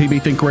Talks on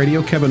MPB Think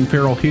Radio. Kevin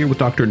Farrell here with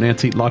Dr.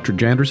 Nancy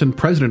Lottridge-Anderson,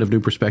 president of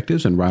New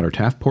Perspectives, and Ryder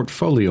Taft,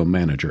 portfolio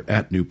manager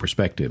at New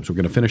Perspectives. We're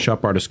going to finish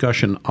up our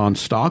discussion on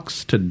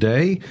stocks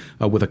today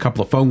with a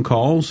couple of phone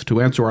calls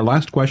to answer our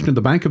last question. The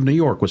Bank of New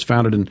York was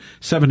founded in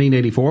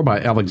 1784 by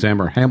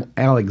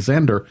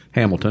Alexander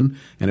Hamilton,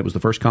 and it was the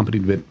first company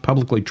to be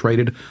publicly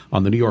traded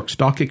on the New York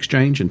Stock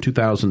Exchange in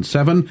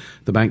 2007.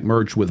 The bank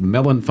merged with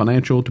Mellon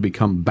Financial to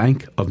become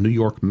Bank of New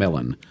York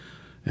Mellon.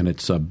 And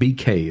it's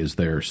BK is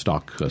their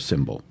stock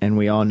symbol. And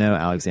we all know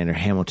Alexander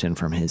Hamilton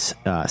from his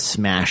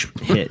smash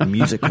hit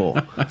musical.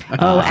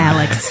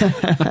 Alex.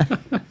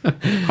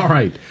 All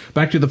right.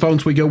 Back to the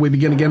phones we go. We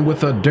begin again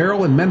with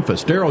Daryl in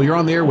Memphis. Daryl, you're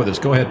on the air with us.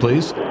 Go ahead,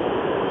 please.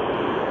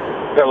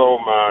 Hello,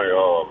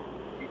 my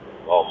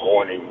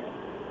morning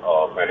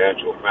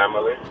financial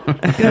family.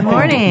 Good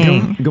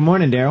morning. Good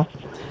morning, Daryl.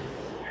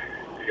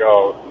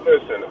 Y'all,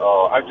 listen,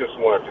 I just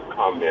wanted to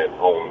comment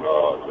on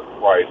the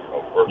price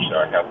of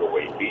Berkshire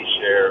Hathaway B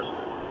shares.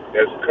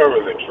 That's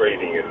currently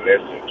trading at less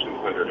than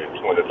 $220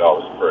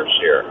 per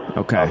share.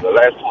 Okay. The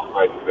last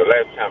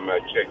time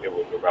I checked, it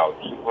was about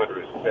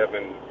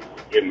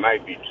 $207. It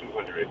might be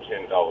 $210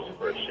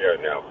 per share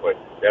now, but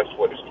that's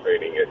what it's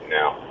trading at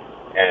now.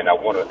 And I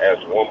want to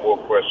ask one more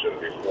question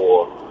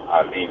before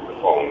I leave the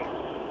phone.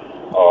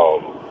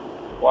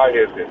 Why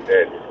is it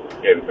that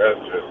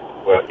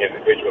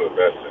individual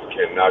investors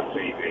cannot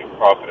see the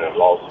profit and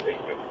loss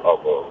statement of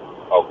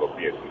a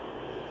business?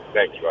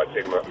 Thank you. I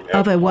take my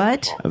of a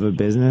what? Of a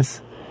business?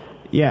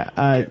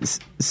 Yeah.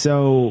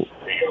 So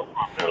the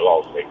profit and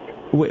loss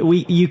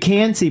statement. You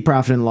can see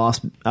profit and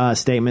loss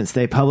statements.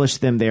 They publish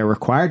them. They are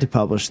required to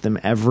publish them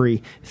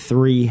every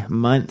 3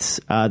 months.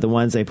 The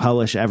ones they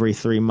publish every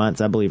 3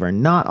 months, I believe, are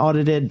not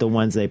audited. The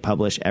ones they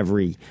publish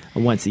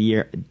once a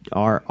year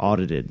are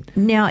audited.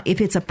 Now,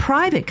 if it's a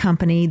private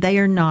company, they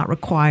are not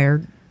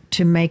required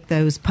to make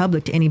those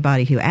public to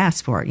anybody who asks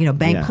for it. You know,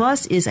 Bank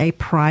Plus is a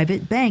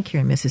private bank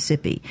here in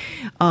Mississippi.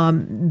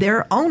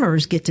 Their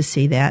owners get to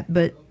see that,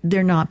 but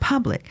they're not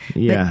public.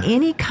 Yeah. But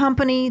any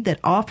company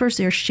that offers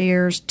their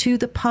shares to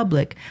the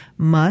public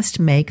must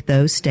make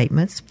those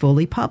statements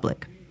fully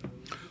public.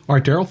 All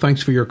right, Daryl,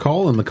 thanks for your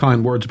call and the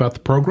kind words about the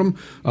program.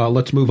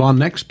 Let's move on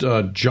next.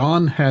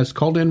 John has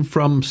called in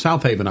from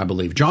South Haven, I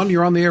believe. John,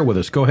 you're on the air with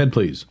us. Go ahead,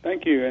 please.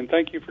 Thank you, and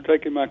thank you for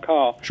taking my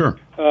call. Sure.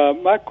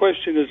 My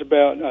question is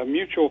about a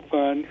mutual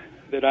fund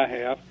that I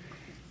have,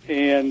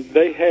 and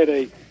they had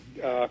a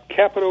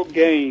capital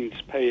gains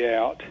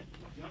payout.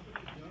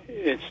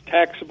 It's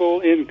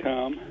taxable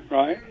income,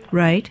 right?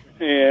 Right.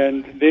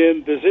 And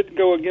then does it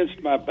go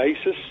against my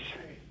basis?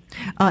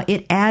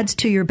 It adds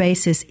to your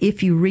basis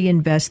if you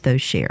reinvest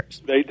those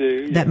shares. They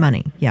do. That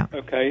money, yeah.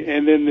 Okay,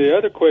 and then the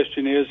other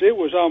question is, it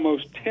was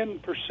almost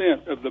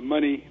 10% of the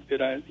money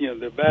that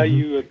the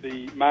value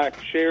of my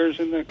shares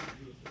in the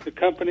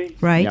company.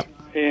 Right. Yep.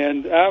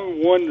 And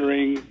I'm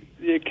wondering,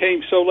 it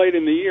came so late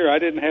in the year, I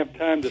didn't have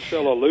time to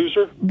sell a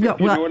loser. You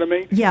know what I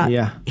mean?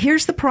 Yeah.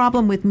 Here's the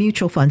problem with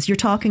mutual funds. You're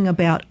talking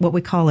about what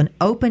we call an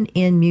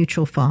open-end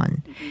mutual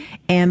fund. Mm-hmm.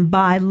 And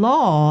by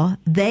law,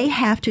 they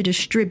have to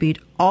distribute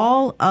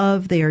all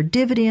of their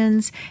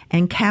dividends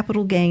and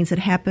capital gains that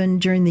happen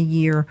during the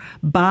year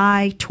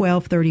by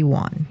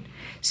 12/31.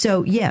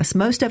 So, yes,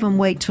 most of them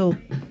wait till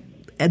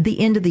at the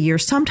end of the year,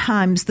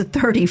 sometimes the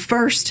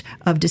 31st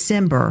of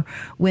December,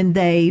 when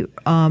they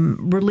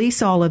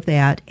release all of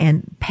that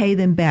and pay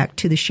them back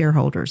to the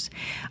shareholders.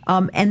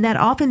 And that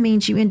often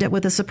means you end up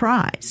with a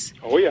surprise.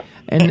 Oh, yeah.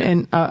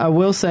 And I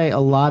will say a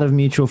lot of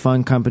mutual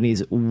fund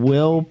companies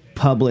will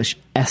publish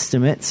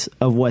estimates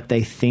of what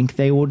they think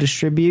they will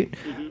distribute.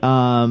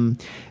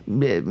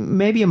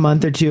 Maybe a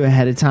month or two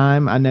ahead of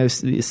time. I know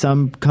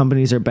some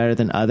companies are better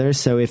than others.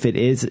 So if it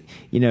is,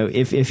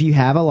 if you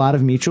have a lot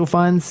of mutual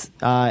funds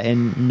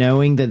and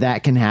knowing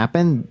that can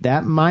happen,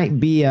 that might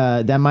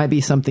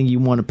be something you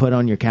want to put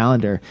on your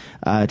calendar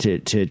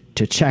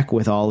to check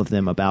with all of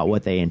them about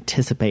what they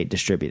anticipate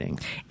distributing.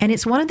 And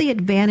it's one of the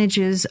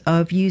advantages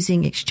of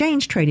using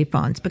exchange traded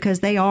funds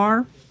because they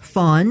are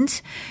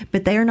funds,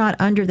 but they are not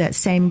under that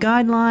same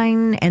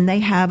guideline, and they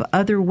have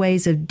other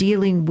ways of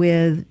dealing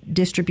with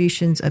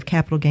distributions of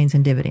capital gains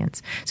and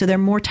dividends. So they're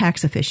more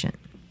tax efficient.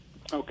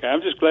 Okay,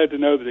 I'm just glad to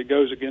know that it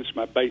goes against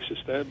my basis.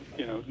 That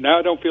now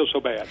I don't feel so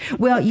bad.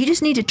 Well, you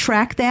just need to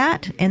track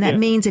that, and that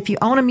means if you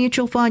own a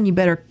mutual fund, you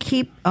better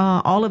keep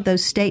all of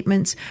those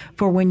statements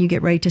for when you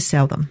get ready to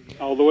sell them.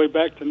 All the way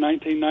back to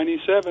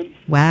 1997.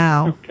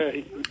 Wow.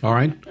 Okay. All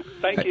right.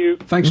 Thank you.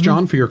 Thanks,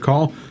 John, for your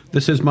call.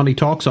 This is Money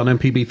Talks on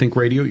MPB Think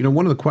Radio.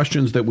 One of the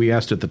questions that we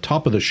asked at the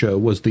top of the show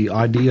was the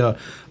idea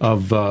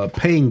of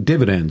paying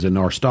dividends and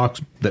our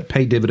stocks that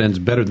pay dividends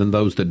better than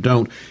those that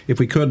don't. If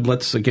we could,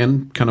 let's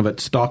again, kind of at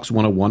Stocks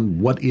 101,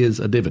 what is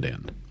a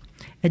dividend?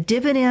 A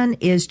dividend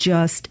is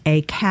just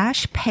a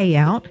cash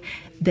payout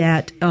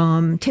that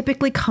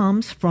typically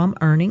comes from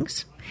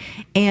earnings.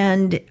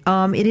 And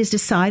it is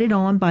decided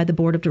on by the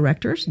board of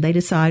directors. They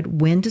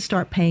decide when to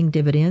start paying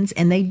dividends,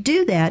 and they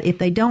do that if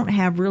they don't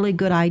have really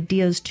good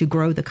ideas to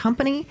grow the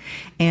company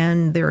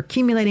and they're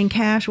accumulating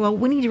cash. Well,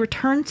 we need to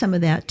return some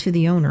of that to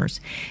the owners.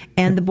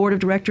 And the board of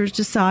directors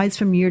decides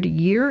from year to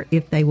year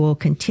if they will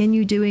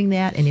continue doing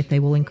that and if they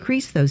will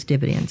increase those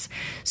dividends.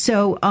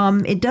 So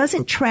it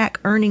doesn't track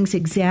earnings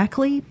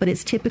exactly, but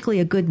it's typically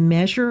a good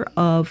measure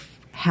of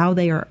how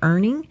they are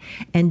earning,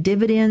 and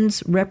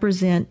dividends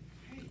represent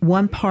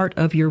one part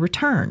of your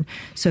return.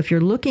 So if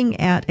you're looking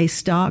at a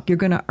stock, you're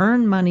going to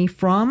earn money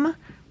from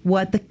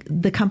what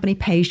the company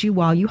pays you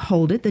while you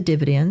hold it, the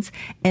dividends,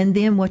 and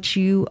then what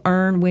you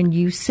earn when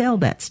you sell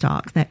that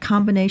stock. That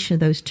combination of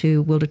those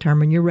two will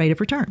determine your rate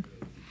of return.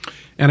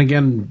 And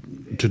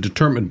again, to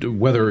determine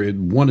whether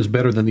one is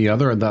better than the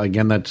other, and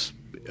again, that's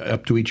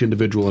up to each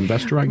individual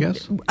investor, I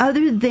guess?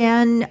 Other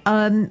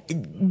than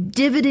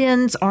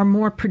dividends are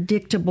more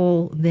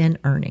predictable than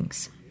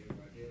earnings.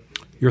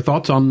 Your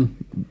thoughts on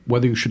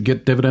whether you should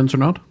get dividends or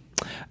not?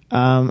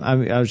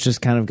 I was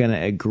just kind of going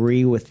to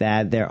agree with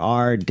that. There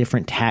are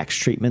different tax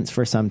treatments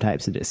for some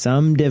types of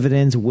some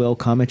dividends will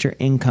come at your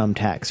income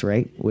tax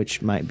rate,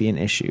 which might be an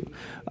issue.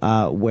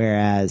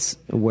 Whereas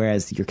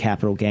your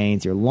capital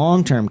gains, your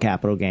long-term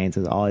capital gains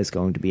is always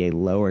going to be a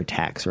lower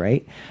tax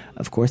rate.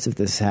 Of course, if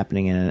this is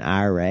happening in an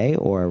IRA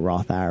or a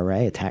Roth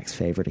IRA, a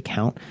tax-favored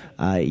account,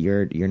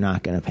 you're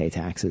not going to pay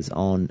taxes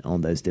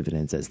on those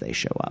dividends as they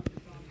show up.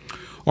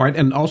 All right,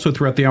 and also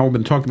throughout the hour, we've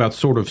been talking about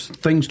sort of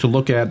things to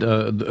look at,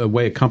 the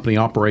way a company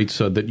operates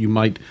that you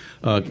might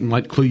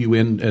clue you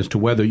in as to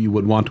whether you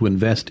would want to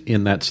invest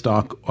in that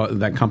stock,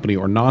 that company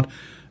or not.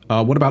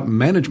 What about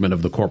management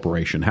of the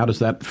corporation? How does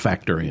that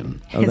factor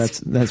in? Oh,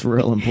 that's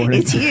real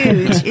important. It's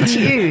huge. It's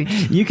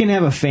huge. You can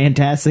have a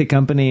fantastic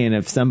company, and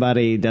if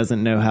somebody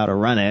doesn't know how to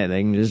run it,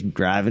 they can just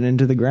drive it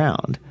into the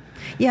ground.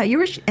 Yeah,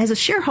 as a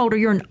shareholder,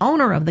 you're an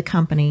owner of the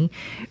company,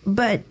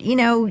 but,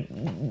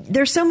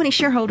 there's so many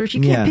shareholders,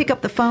 you can't pick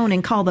up the phone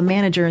and call the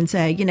manager and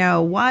say,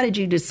 why did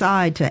you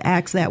decide to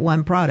axe that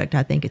one product?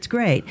 I think it's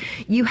great.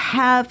 You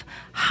have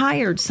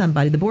hired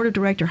somebody. The board of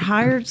directors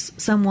hires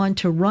someone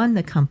to run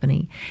the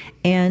company,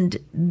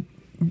 and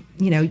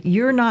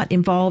you're not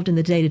involved in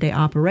the day-to-day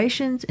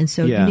operations, and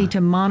so you need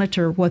to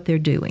monitor what they're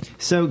doing.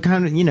 So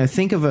kind of,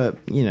 think of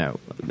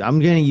I'm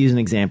going to use an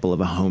example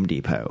of a Home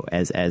Depot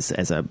as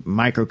a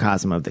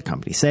microcosm of the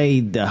company.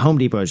 Say the Home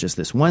Depot is just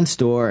this one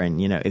store,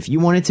 and, if you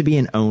wanted to be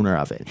an owner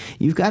of it,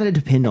 you've got to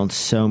depend on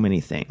so many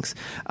things.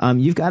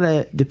 You've got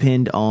to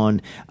depend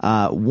on,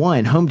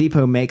 one, Home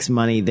Depot makes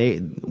money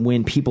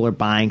when people are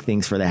buying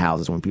things for their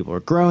houses, when people are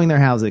growing their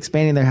houses,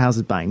 expanding their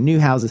houses, buying new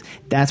houses.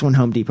 That's when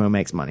Home Depot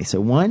makes money. So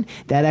one,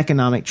 that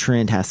economic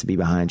trend has to be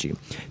behind you.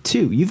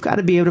 Two, you've got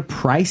to be able to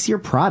price your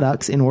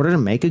products in order to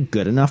make a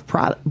good enough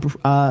profit.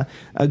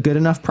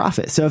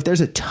 So if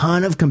there's a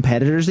ton of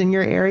competitors in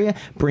your area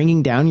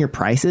bringing down your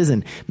prices,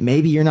 and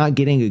maybe you're not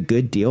getting a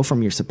good deal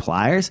from your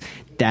suppliers,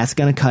 that's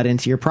going to cut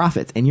into your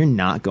profits, and you're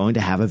not going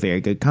to have a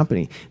very good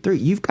company. Three,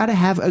 you've got to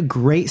have a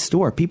great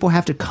store. People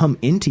have to come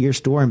into your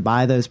store and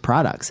buy those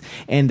products,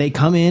 and they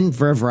come in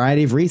for a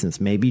variety of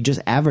reasons. Maybe you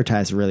just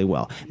advertise really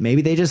well.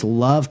 Maybe they just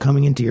love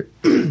coming into your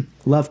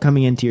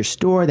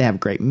store. They have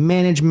great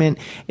management.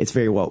 It's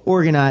very well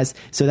organized.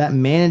 So that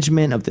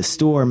management of the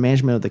store,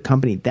 management of the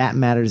company, that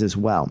matters as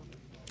well.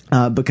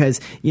 Because,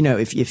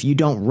 if you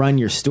don't run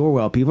your store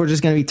well, people are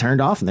just going to be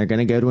turned off and they're going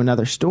to go to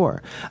another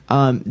store.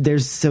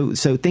 There's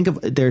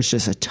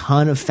just a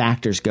ton of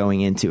factors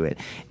going into it.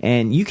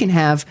 And you can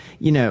have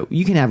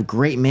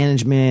great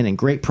management and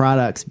great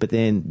products, but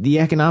then the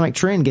economic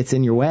trend gets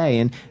in your way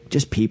and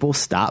just people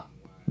stop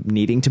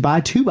needing to buy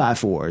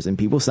 2x4s and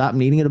people stop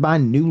needing to buy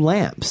new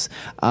lamps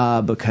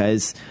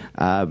because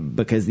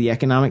the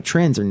economic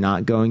trends are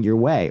not going your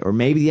way. Or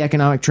maybe the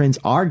economic trends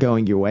are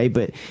going your way,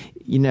 but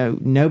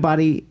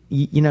nobody,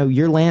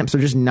 your lamps are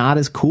just not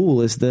as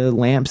cool as the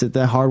lamps at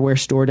the hardware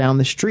store down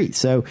the street.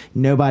 So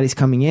nobody's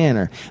coming in.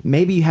 Or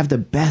maybe you have the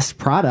best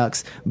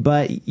products,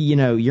 but,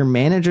 your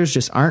managers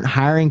just aren't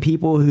hiring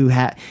people who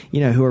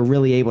are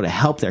really able to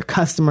help their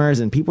customers,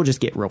 and people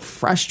just get real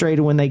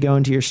frustrated when they go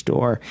into your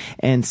store.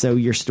 And so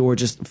your store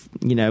just,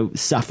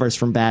 suffers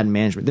from bad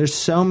management. There's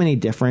so many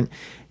different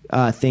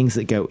things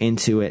that go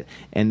into it,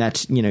 and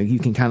that's you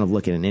can kind of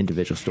look at an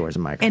individual store as a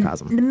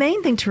microcosm. And the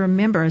main thing to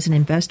remember as an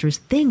investor is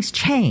things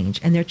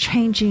change, and they're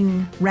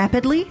changing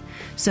rapidly.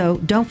 So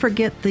don't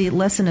forget the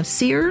lesson of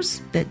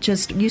Sears that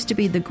just used to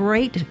be the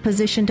great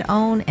position to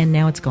own, and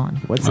now it's gone.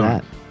 What's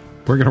that?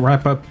 We're going to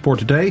wrap up for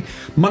today.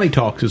 Money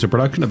Talks is a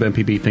production of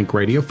MPB Think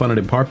Radio, funded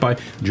in part by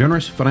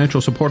generous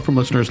financial support from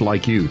listeners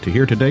like you. To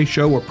hear today's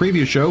show or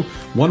previous show,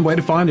 one way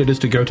to find it is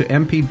to go to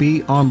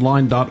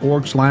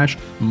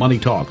mpbonline.org/Money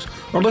Talks,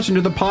 or listen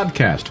to the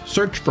podcast.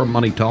 Search for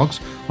Money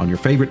Talks on your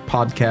favorite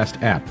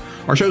podcast app.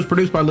 Our show is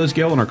produced by Liz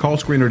Gill, and our call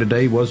screener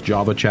today was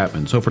Java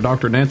Chapman. So for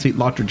Dr. Nancy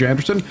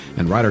Lottridge-Anderson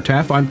and Ryder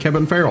Taff, I'm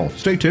Kevin Farrell.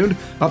 Stay tuned.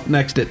 Up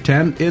next at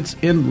 10, it's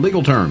In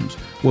Legal Terms.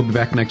 We'll be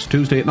back next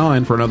Tuesday at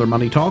 9 for another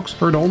Money Talks,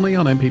 heard only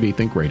on MPB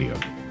Think Radio.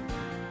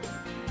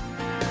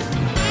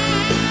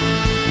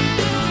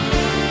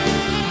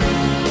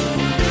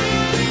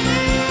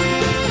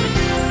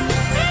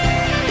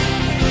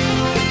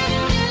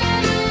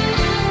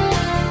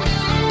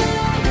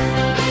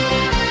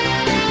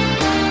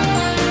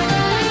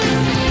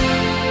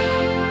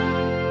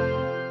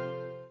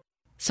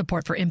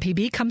 Support for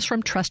MPB comes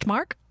from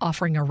Trustmark,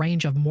 offering a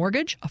range of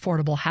mortgage,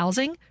 affordable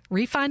housing,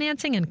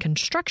 refinancing, and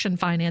construction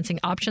financing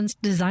options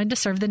designed to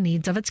serve the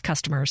needs of its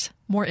customers.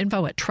 More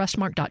info at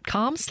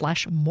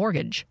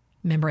trustmark.com/mortgage.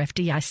 Member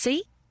FDIC,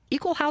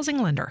 Equal Housing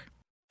Lender.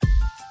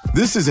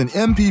 This is an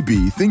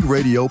MPB Think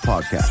Radio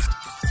podcast.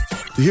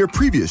 To hear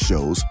previous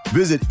shows,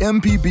 visit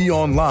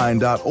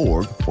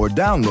mpbonline.org or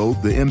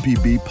download the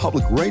MPB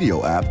Public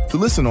Radio app to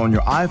listen on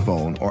your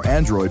iPhone or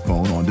Android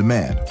phone on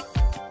demand.